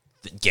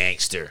the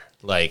gangster."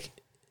 Like,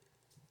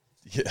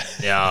 Yeah.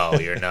 no,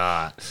 you're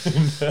not.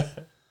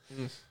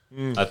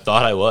 I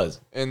thought I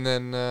was. And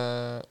then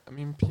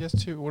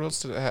PS2. What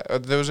else did it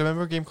have? There was a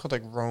member game called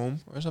like Rome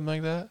or something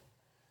like that.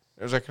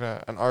 It was like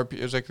an RP.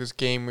 It was like this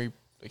game where you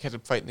like had to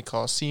fight in the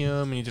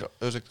Coliseum, and you did. It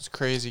was like this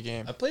crazy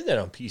game. I played that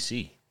on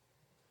PC.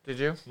 Did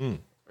you? Mm.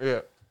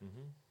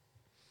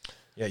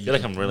 Yeah. Yeah, feel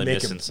like I'm really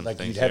missing some like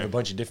things you'd have here. a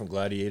bunch of different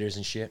gladiators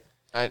and shit.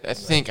 I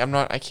think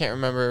I can't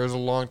remember. It was a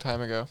long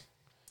time ago.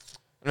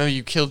 I know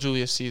you killed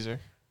Julius Caesar.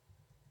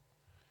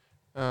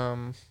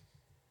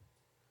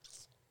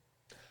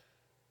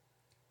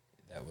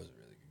 That was a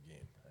really good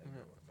game. I don't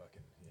know what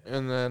fucking, yeah.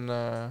 And then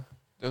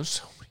there was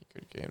so many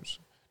good games.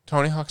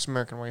 Tony Hawk's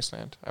American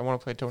Wasteland. I want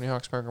to play Tony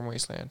Hawk's American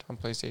Wasteland on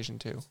PlayStation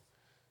 2.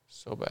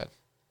 So bad.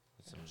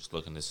 I'm just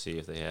looking to see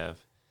if they have.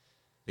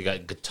 They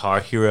got Guitar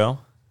Hero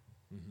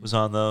was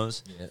on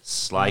those. Yeah.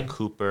 Sly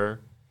Cooper,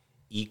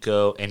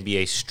 Eco,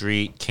 NBA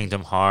Street,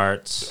 Kingdom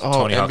Hearts, Oh,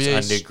 Tony Hawk's NBA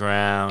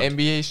Underground.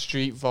 NBA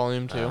Street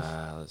Volume 2.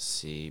 Let's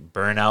see.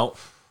 Burnout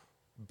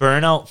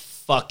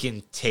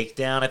fucking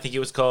Takedown, I think it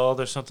was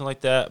called, or something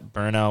like that.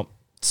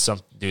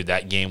 Dude,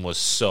 that game was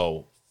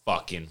so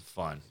fucking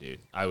fun, dude.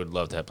 I would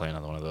love to play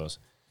another one of those.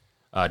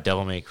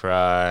 Devil May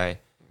Cry.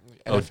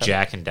 NFL.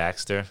 Jack and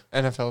Daxter.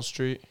 NFL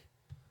Street.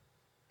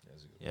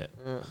 Yeah.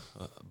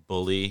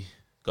 Bully,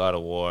 God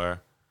of War,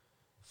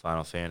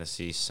 Final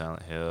Fantasy,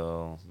 Silent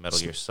Hill, Metal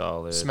Gear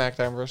Solid.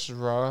 SmackDown versus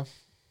Raw.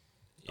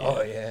 Yeah.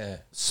 Oh yeah.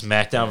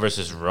 SmackDown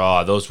versus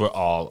Raw. Those were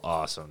all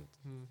awesome.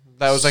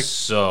 That was like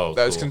so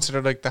that was cool.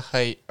 considered like the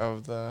height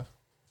of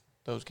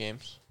those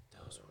games.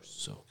 Those were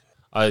so good.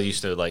 I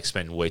used to like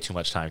spend way too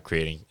much time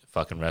creating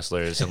fucking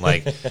wrestlers and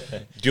like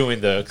doing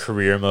the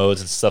career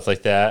modes and stuff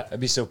like that. I'd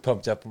be so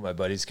pumped up when my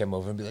buddies come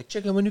over and be like,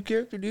 "Check out my new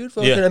character, dude!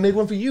 Fucking, Yeah. I made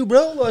one for you,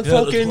 bro. Like,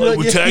 fucking,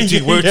 We're tag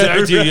team. We're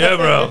tag team. Yeah,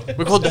 bro.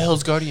 We're called the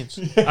Hell's Guardians.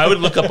 I would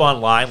look up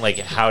online like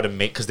how to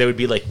make, because there would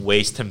be like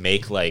ways to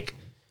make like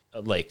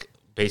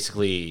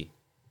basically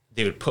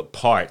they would put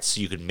parts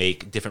so you could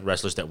make different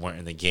wrestlers that weren't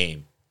in the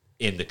game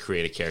in the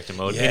create a character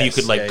mode, and you Yes,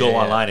 could like yeah, go yeah,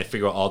 yeah. online and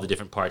figure out all the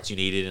different parts you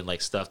needed and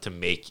like stuff to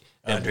make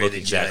them Andre look the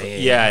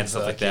exactly Giant, and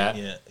stuff like that.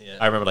 fucking, yeah.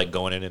 I remember like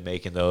going in and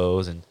making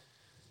those and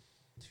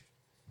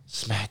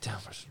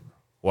SmackDown versus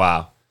Wow.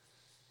 That's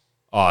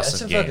Awesome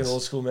some games. fucking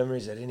old school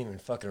memories I didn't even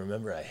fucking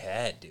remember I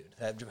had, dude.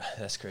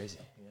 That's crazy.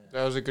 Yeah.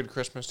 That was a good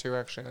Christmas too,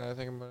 actually. Now that I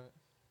think about it.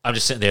 I'm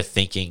just sitting there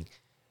thinking,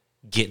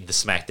 getting the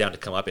SmackDown to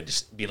come up and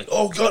just being like,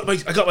 "Oh God,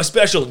 I got my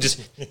special!" And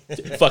just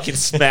fucking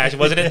smash.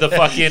 Wasn't it the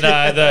fucking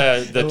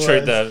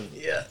the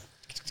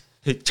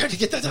Yeah. trying to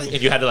get that,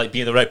 and you had to like be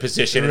in the right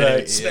position and then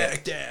Right,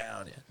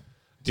 SmackDown. Yeah.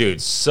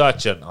 Dude,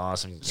 such an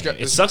awesome game. got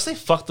It this- sucks they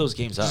fucked those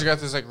games up. Just got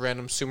this like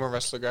random sumo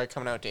wrestler guy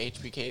coming out to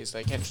HBK's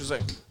like and just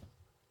like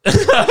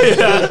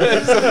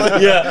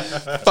Yeah,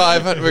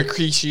 500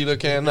 Rikishi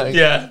looking like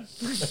yeah.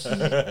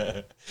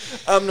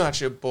 I'm not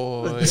your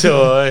boy.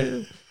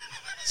 Toy.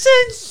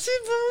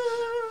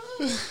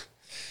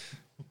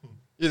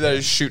 Yeah, that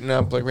is shooting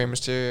up like Rey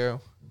Mysterio.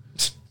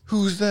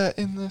 Who's that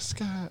in the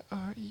sky?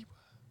 R.E.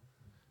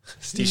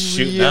 He's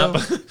shooting up.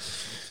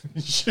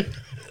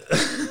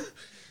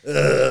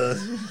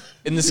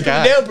 In the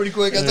sky. Down pretty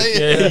quick, I think.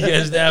 Yeah, he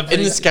gets down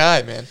In the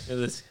sky, man.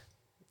 pretty-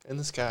 In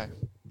the sky.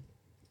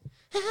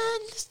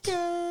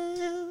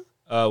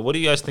 What do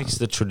you guys think is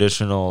the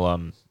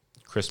traditional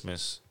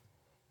Christmas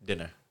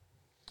dinner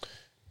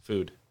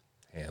food?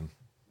 Ham.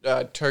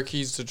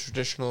 Turkey's the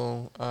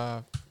traditional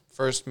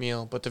first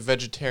meal, but the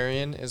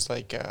vegetarian is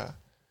like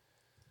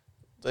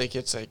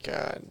it's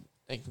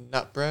like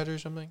nut bread or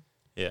something.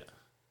 Yeah.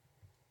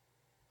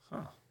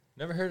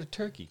 Never heard of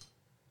turkey.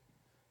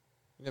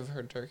 You never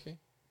heard turkey?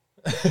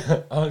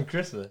 On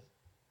Christmas.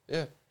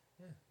 Yeah.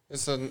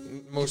 It's the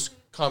most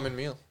common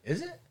meal.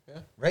 Is it? Yeah.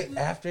 Right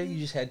after you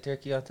just had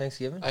turkey on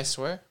Thanksgiving? I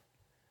swear.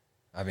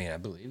 I mean, I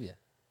believe you.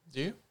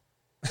 Do you?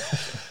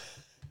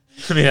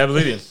 I mean, I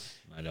believe you.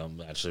 I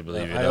don't actually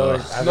believe you.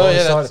 I've No.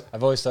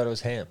 always thought it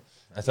was ham.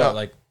 I thought No.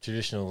 like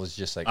traditional was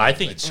just like I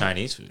think it's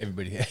Chinese food.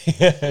 everybody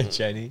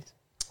Chinese.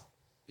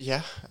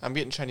 Yeah, I'm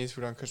getting Chinese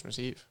food on Christmas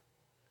Eve.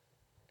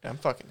 And I'm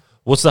fucking.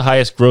 What's the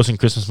highest grossing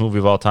Christmas movie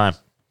of all time?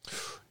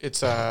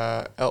 It's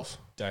Elf.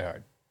 Die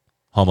Hard.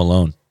 Home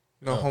Alone.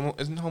 No,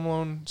 isn't Home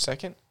Alone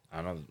second?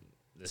 I don't.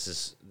 This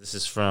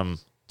is from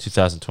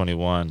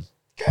 2021.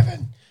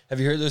 Kevin, have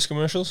you heard those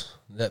commercials?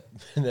 That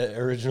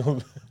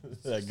original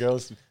that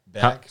girl's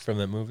back from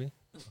that movie.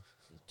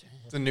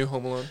 The new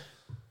Home Alone.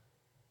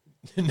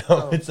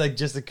 No, it's like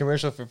just a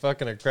commercial for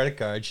fucking a credit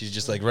card. She's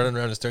just like running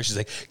around the store. She's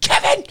like,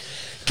 Kevin!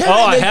 Oh,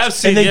 I have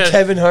seen And then it.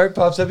 Kevin Hart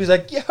pops up. He's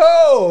like,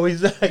 yo!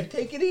 He's like,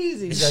 take it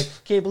easy. He's like,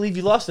 can't believe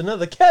you lost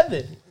another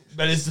Kevin.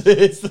 But it's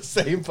the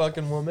same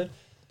fucking woman.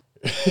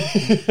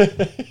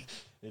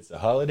 It's a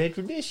holiday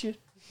tradition.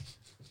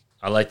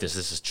 I like this.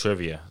 This is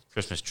trivia,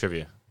 Christmas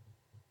trivia.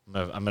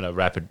 I'm gonna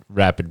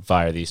rapid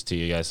fire these to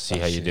you guys to see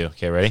how you shit. do.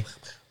 Okay, ready?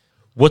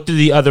 What did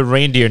the other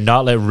reindeer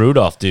not let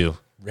Rudolph do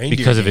Reindeer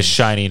because of his games.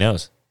 shiny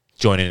nose?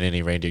 Join in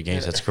any reindeer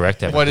games. That's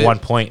correct. Evan. What is- 1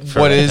 point. For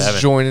What is Evan.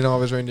 joining all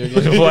of his reindeer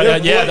games?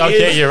 Yeah,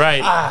 okay, you're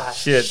right.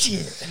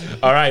 Shit.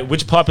 All right.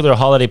 Which popular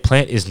holiday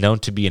plant is known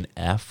to be an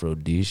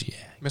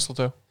aphrodisiac?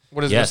 Mistletoe.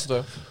 What is Yes.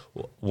 mistletoe?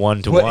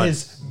 1 to What 1.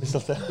 is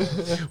mistletoe?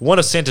 One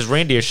of Santa's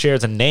reindeer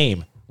shares a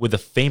name with the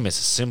famous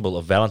symbol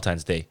of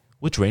Valentine's Day.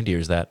 Which reindeer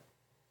is that?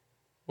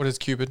 What is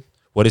Cupid?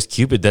 What is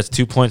Cupid? That's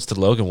 2 points to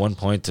Logan, 1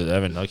 point to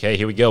Evan. Okay,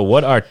 here we go.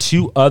 What are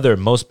two other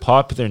most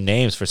popular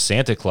names for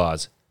Santa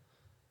Claus?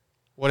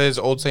 What is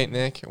Old Saint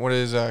Nick? What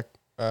is Evan,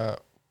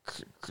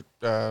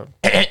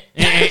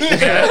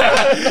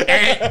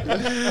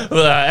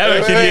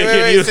 wait,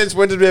 can you? since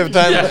when did we have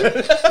time?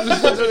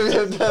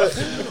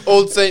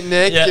 Old Saint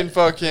Nick Yeah. and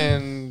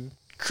fucking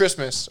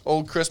Christmas.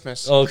 Old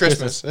Christmas. Old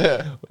Christmas.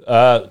 Yeah.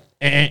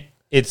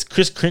 It's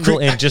Chris Kringle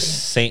and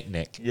just Saint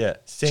Nick. Yeah.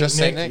 Just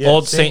Saint Nick?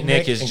 Old Saint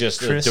Nick is and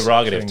just a Chris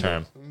derogative Kringle.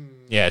 term.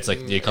 Yeah, it's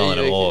like you're calling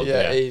it old.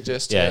 Yeah, Yeah,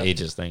 ageist. yeah,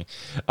 ageist thing.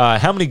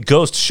 How many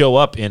ghosts show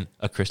up in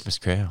A Christmas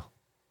Carol?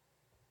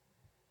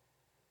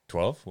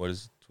 12? What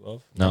is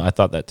 12? No, I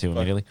thought that too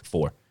immediately.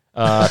 4.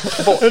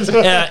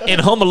 In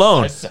Home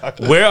Alone,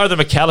 where are the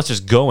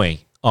McAllisters going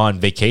on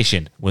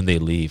vacation when they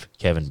leave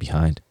Kevin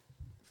behind?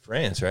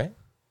 France, right?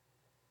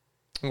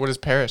 What is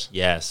Paris?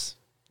 Yes.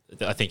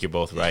 I think you're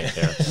both right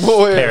there.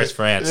 Boy. Paris,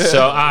 France.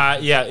 So,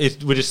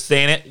 we're just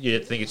saying it. You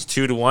think it's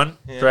 2-1,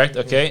 correct?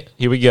 Okay,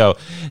 here we go.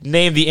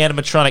 Name the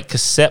animatronic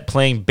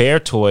cassette-playing bear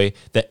toy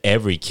that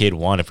every kid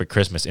wanted for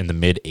Christmas in the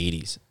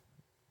mid-'80s.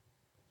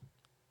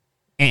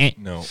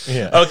 No.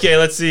 Yeah. Okay,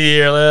 let's see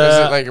here. Is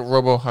it like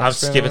Robo Huckspin? I'm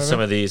skipping some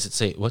of these.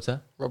 It's what's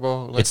that?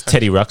 Robo. Like It's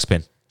Teddy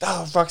Ruxpin.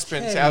 Oh,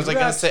 Ruxpin. See, I was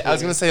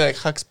gonna say like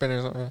Huckspin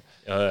or something.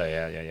 Oh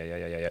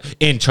yeah.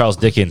 In Charles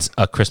Dickens'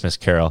 A Christmas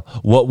Carol,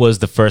 what was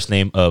the first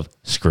name of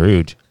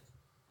Scrooge?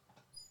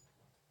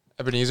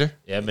 Ebenezer.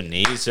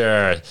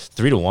 Ebenezer.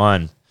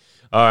 3-1.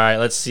 All right,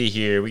 let's see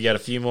here. We got a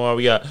few more.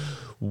 We got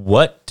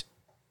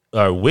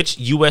which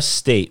U.S.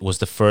 state was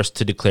the first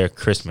to declare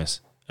Christmas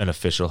an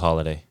official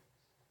holiday?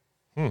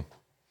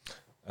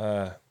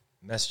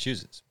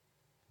 Massachusetts.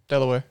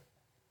 Delaware.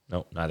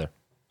 No, neither.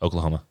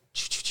 Oklahoma.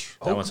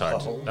 That one's hard.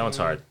 That one's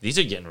hard. These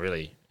are getting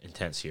really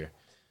intense here.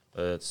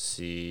 Let's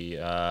see.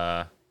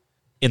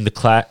 In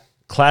the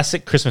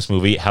classic Christmas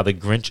movie, How the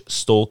Grinch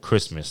Stole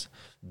Christmas,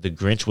 the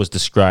Grinch was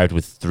described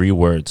with 3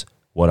 words.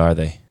 What are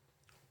they?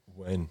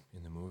 When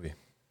in the movie?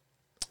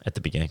 At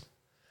the beginning.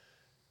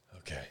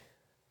 Okay.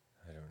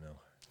 I don't know.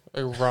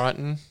 Like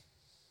rotten.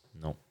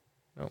 No.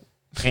 Nope.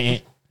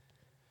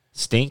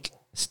 Stink,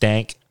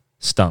 stank,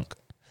 stunk.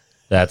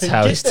 That's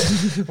how he's.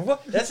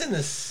 What? That's in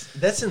the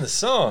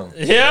song.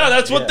 Yeah,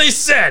 that's what they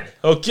said.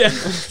 Okay.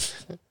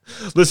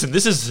 Listen,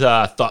 this is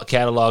Thought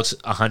Catalog's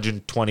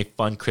 120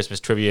 fun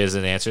Christmas trivias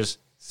and answers.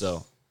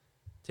 So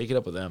take it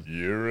up with them.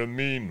 You're a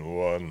mean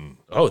one.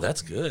 Oh,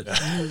 that's good.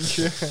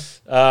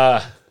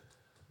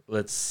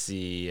 Let's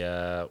see.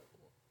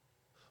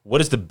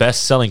 What is the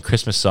best-selling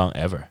Christmas song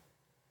ever?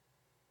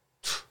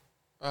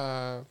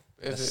 Is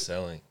it?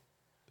 Selling.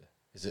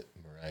 Is it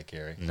Mariah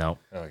Carey? No.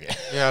 Okay.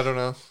 Yeah, I don't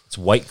know. It's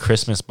White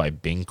Christmas by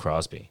Bing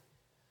Crosby.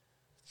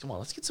 Come on,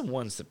 let's get some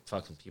ones that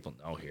fucking people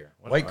know here.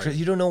 What are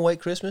You don't know White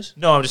Christmas?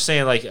 No, I'm just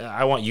saying, like,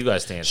 I want you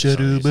guys to answer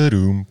some of these. I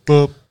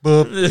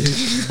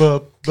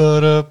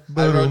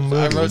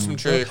wrote some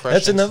trivia questions.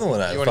 That's another one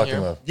I You wanna fucking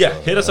hear? love. Yeah,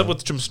 hit us up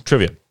with some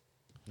trivia, and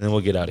then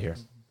we'll get out of here.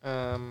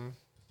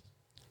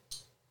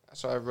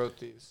 So I wrote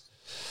these.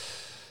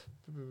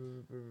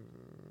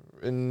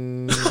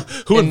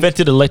 Who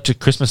invented electric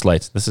Christmas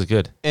lights? This is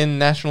good. In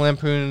National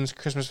Lampoon's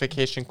Christmas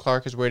Vacation,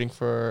 Clark is waiting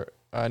for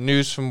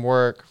news from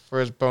work for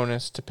his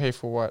bonus to pay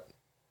for what?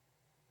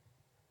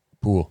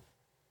 Pool.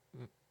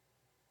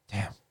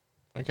 Damn.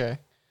 Okay.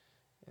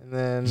 And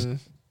then,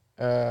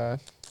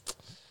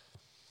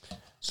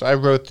 so I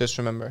wrote this,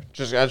 remember. I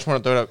just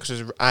want to throw it out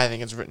because I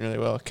think it's written really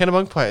well.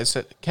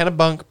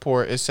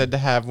 Kennebunkport is said to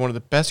have one of the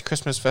best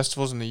Christmas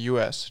festivals in the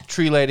U.S.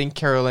 Tree lighting,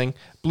 caroling,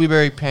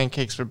 blueberry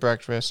pancakes for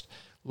breakfast,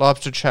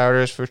 lobster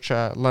chowders for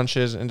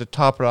lunches, and to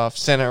top it off,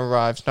 Santa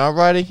arrives not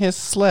riding his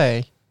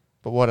sleigh,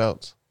 but what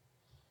else?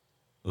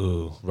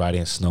 Ooh,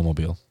 riding a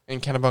snowmobile. In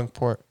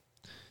Kennebunkport.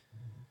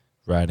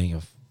 Riding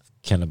a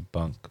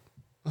Kennebunk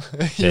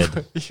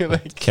bed. You're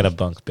like,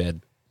 Kennebunk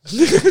bed.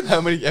 how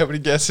many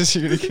guesses are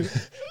you going to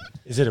give?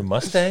 Is it a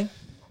Mustang?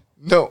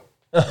 No.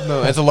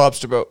 No, it's a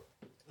lobster boat.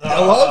 A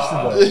lobster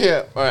boat.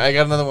 Yeah. All right, I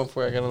got another one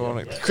for you. I got another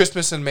one.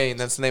 Christmas in Maine.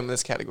 That's the name of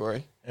this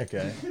category.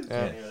 Okay.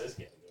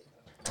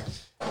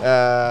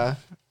 Yeah.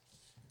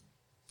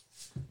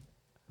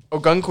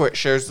 Ogunquit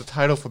shares the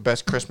title for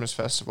Best Christmas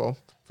Festival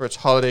for its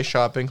holiday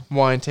shopping,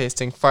 wine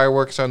tasting,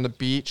 fireworks on the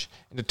beach,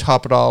 and to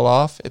top it all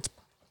off, it's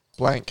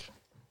blank.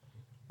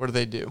 What do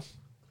they do?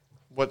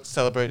 What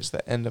celebrates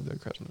the end of their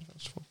Christmas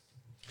festival?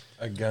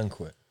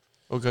 Ogunquit.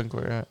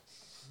 Ogunquit, right?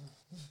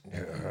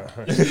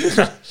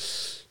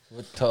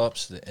 What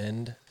tops the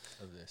end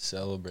of the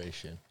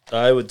celebration?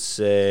 I would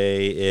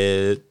say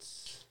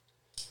it's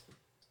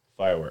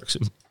fireworks.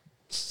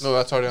 No,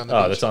 that's already on the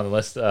Oh, beach. that's on the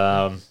list.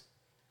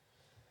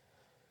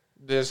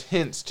 There's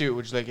hints, too.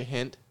 Would you like a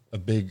hint? A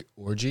big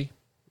orgy?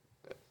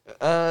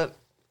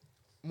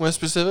 More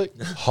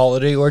specific?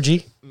 Holiday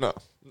orgy? No.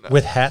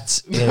 With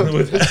hats?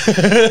 No.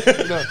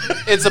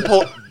 It's a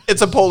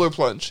polar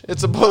plunge.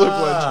 It's a polar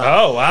plunge.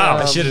 Oh, wow.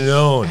 I should have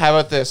known. How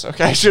about this?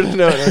 Okay, I should have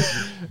known it.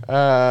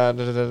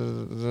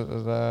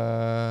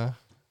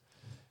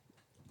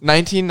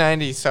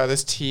 1990 saw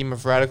this team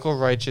of radical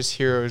righteous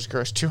heroes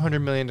gross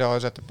 $200 million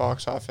at the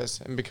box office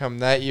and become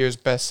that year's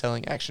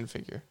best-selling action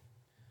figure.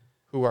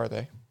 Who are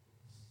they?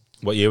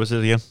 What year was it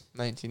again?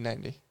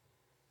 1990.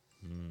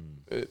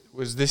 It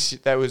was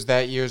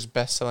that year's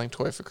best-selling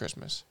toy for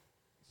Christmas.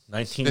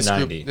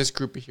 1990. This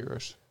group of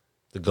heroes.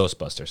 The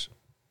Ghostbusters.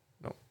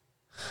 No.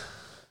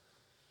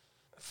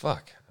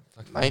 Fuck.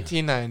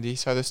 1990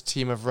 saw this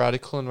team of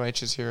radical and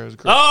righteous heroes.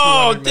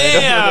 Oh, 200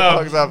 million damn!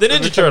 dollars off The to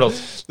Ninja become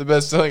Turtles. The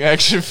best-selling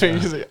action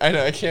figures. I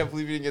know. I can't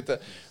believe you didn't get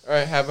that. All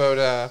right. How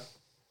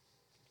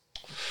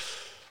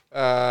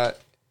about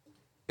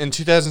in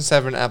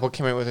 2007, Apple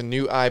came out with a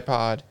new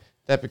iPod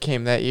that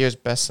became that year's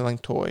best-selling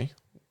toy.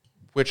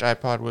 Which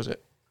iPod was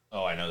it?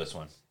 Oh, I know this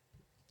one.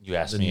 You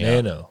asked The me.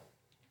 Nano.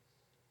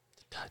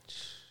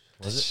 Touch.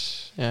 Was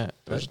it? Yeah, it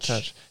was a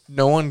touch.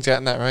 No one's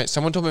gotten that right.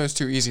 Someone told me it was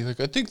too easy. Like,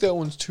 I think that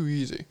one's too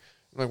easy.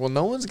 I'm like, well,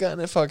 no one's gotten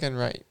it fucking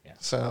right. Yeah.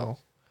 So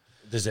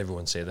Does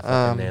everyone say the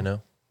fucking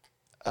Nano?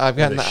 I've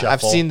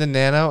shuffle. seen the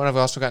Nano, and I've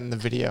also gotten the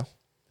video.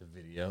 The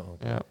video.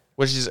 Okay. Yeah,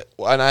 which is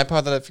an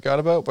iPod that I forgot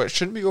about, but it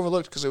shouldn't be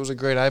overlooked because it was a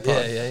great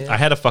iPod. I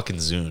had a fucking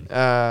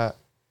Zune.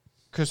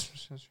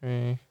 Christmas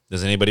history.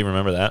 Does anybody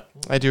remember that?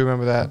 I do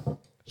remember that.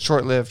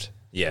 Short-lived.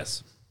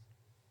 Yes.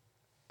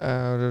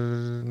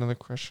 Another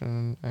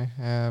question I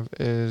have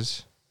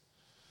is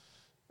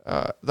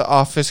the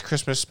Office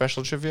Christmas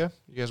special trivia.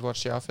 You guys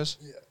watch The Office?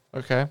 Yeah.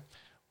 Okay.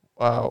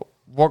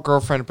 What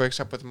girlfriend breaks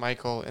up with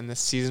Michael in the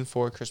season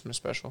 4 Christmas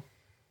special?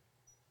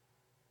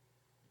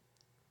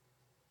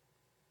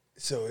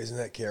 So isn't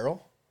that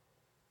Carol?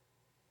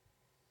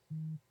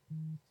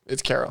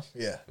 It's Carol.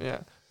 Yeah.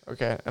 Yeah.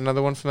 Okay.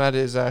 Another one from that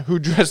is who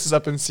dresses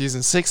up in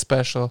season 6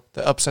 special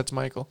that upsets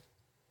Michael?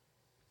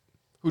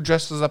 Who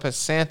dresses up as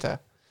Santa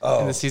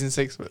in the season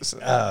 6?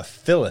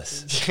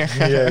 Phyllis.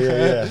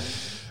 yeah.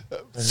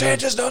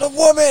 Santa's not a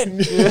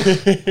woman.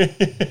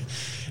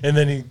 And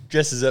then he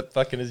dresses up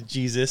fucking as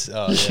Jesus.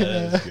 Oh,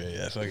 yeah, that's great.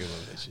 I fucking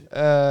love that shit.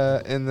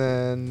 And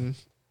then,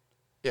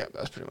 yeah,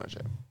 that's pretty much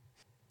it.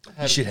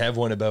 You should have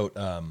one about,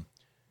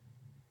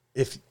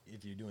 if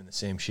you're doing the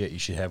same shit, you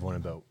should have one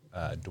about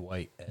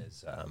Dwight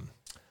as,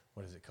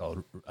 what is it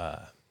called?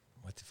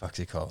 What the fuck's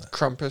he called?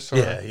 Crumpus or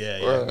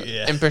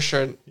yeah. impish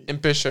or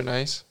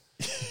nice.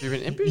 You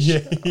been impish?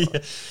 Yeah.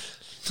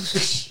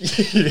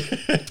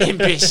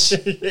 Impish.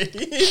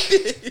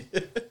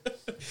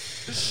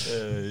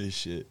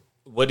 Shit.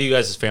 What do you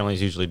guys as families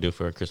usually do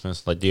for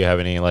Christmas? Like, do you have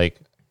any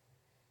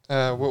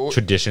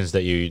traditions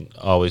that you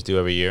always do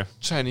every year?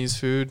 Chinese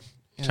food.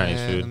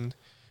 Chinese food. And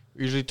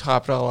we usually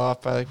top it all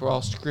off by we're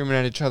all screaming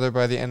at each other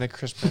by the end of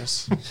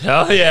Christmas.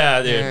 Hell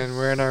yeah, dude. And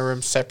we're in our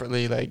room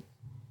separately, and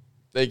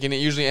it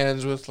usually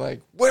ends with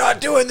we're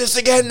not doing this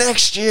again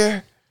next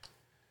year.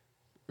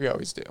 We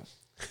always do.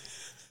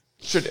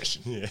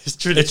 Tradition. Yeah, It's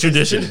tradition.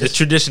 It's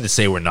tradition to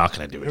say we're not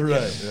going to do it.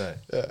 Right.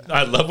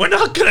 We're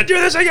not going to do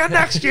this again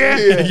next year.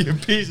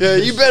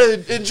 You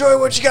better enjoy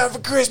what you got for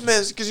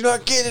Christmas because you're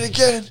not getting it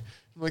again.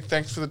 I'm like,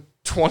 thanks for the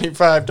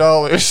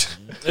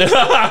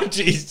 $25.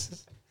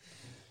 Jesus.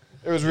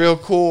 It was real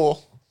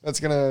cool.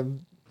 That's going to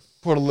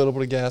put a little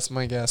bit of gas in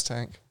my gas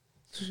tank.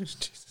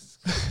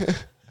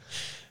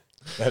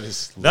 That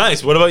is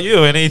Nice. What about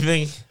you?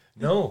 Anything?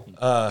 no.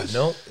 I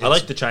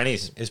like the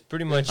Chinese. It's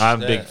pretty much.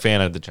 I'm a big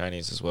fan of the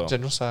Chinese as well.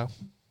 General style.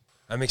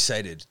 I'm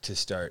excited to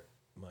start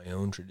my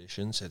own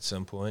traditions at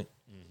some point,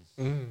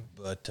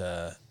 but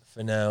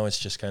for now, it's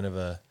just kind of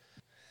a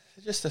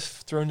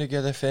thrown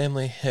together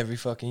family every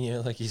fucking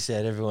year, like you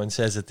said. Everyone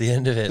says at the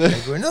end of it,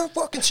 we're not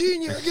fucking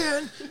seeing you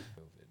again.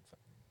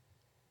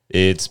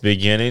 It's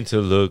beginning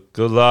to look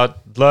a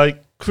lot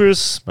like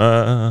Christmas.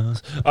 All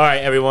right,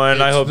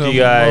 everyone. I hope you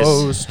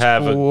guys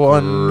have a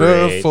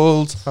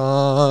wonderful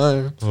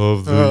time of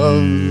of the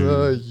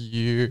the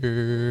year.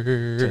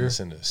 Turn this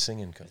into a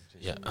singing competition.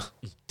 Yeah.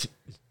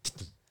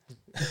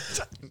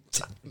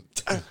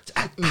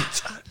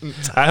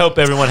 I hope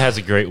everyone has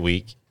a great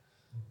week,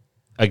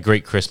 a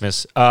great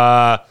Christmas.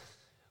 We're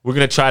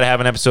gonna try to have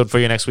an episode for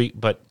you next week,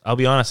 but I'll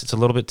be honest, it's a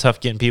little bit tough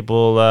getting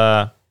people.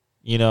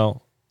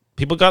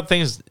 People got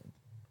things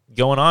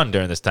going on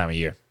during this time of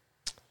year.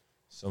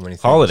 So many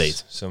things,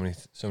 Holidays. So many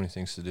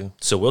things to do.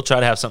 So we'll try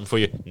to have something for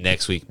you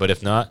next week, but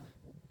if not,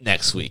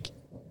 next week.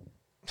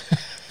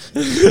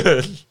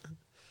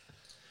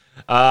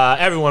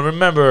 Everyone,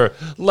 remember,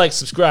 like,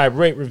 subscribe,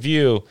 rate,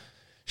 review,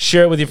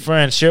 share it with your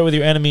friends, share it with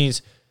your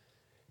enemies.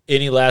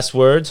 Any last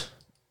words?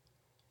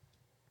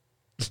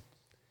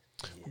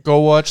 Go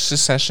watch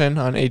Secession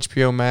on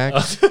HBO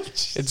Max.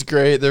 It's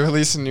great. They're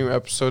releasing new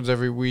episodes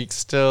every week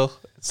still.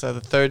 It's the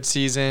 3rd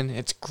season.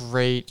 It's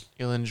great.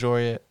 You'll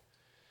enjoy it.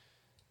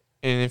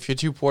 And if you're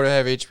too poor to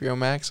have HBO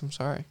Max, I'm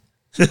sorry.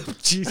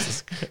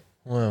 Jesus Christ.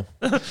 Wow.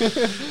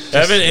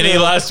 Evan, any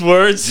last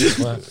words?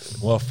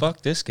 Well,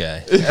 fuck this guy.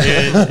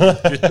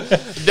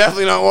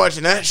 Definitely not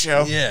watching that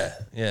show. Yeah,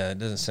 it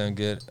doesn't sound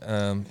good.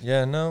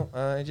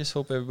 I just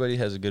hope everybody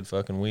has a good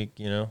fucking week.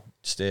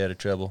 Stay out of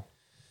trouble.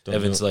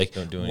 Evan's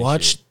don't do any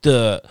watch shit.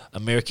 the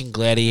American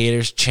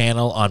Gladiators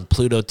channel on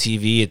Pluto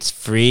TV. It's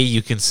free.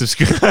 You can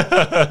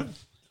subscribe.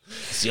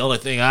 It's the only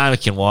thing I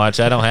can watch.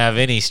 I don't have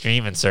any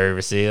streaming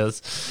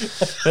services.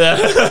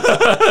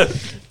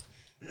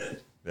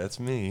 That's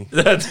me.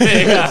 That's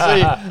me.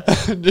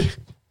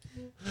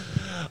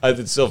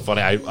 It's so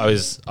funny. I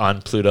was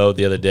on Pluto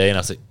the other day, and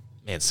I was like,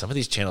 man, some of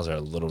these channels are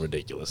a little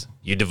ridiculous.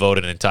 You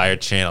devoted an entire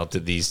channel to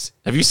these.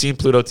 Have you seen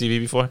Pluto TV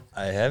before?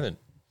 I haven't.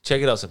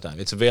 Check it out sometime.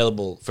 It's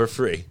available for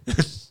free.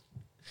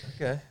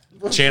 Okay.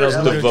 Channels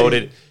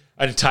devoted,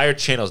 an entire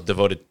channel is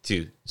devoted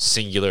to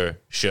singular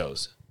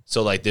shows.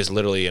 So, like, there's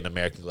literally an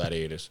American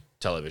Gladiators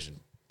television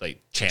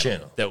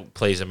channel that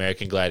plays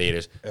American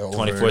Gladiators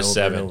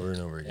 24/7 over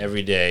and over again.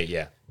 every day.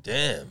 Yeah.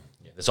 Damn.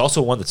 There's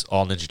also one that's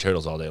all Ninja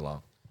Turtles all day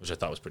long, which I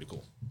thought was pretty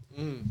cool.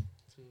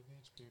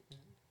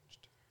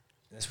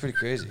 That's pretty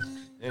crazy.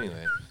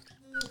 Anyway.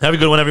 Have a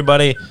good one,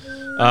 everybody.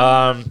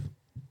 Have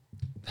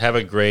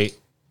a great,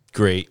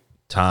 great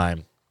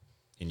time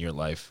in your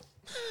life.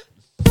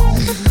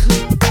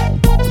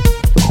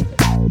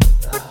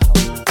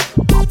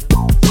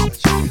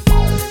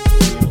 Oh.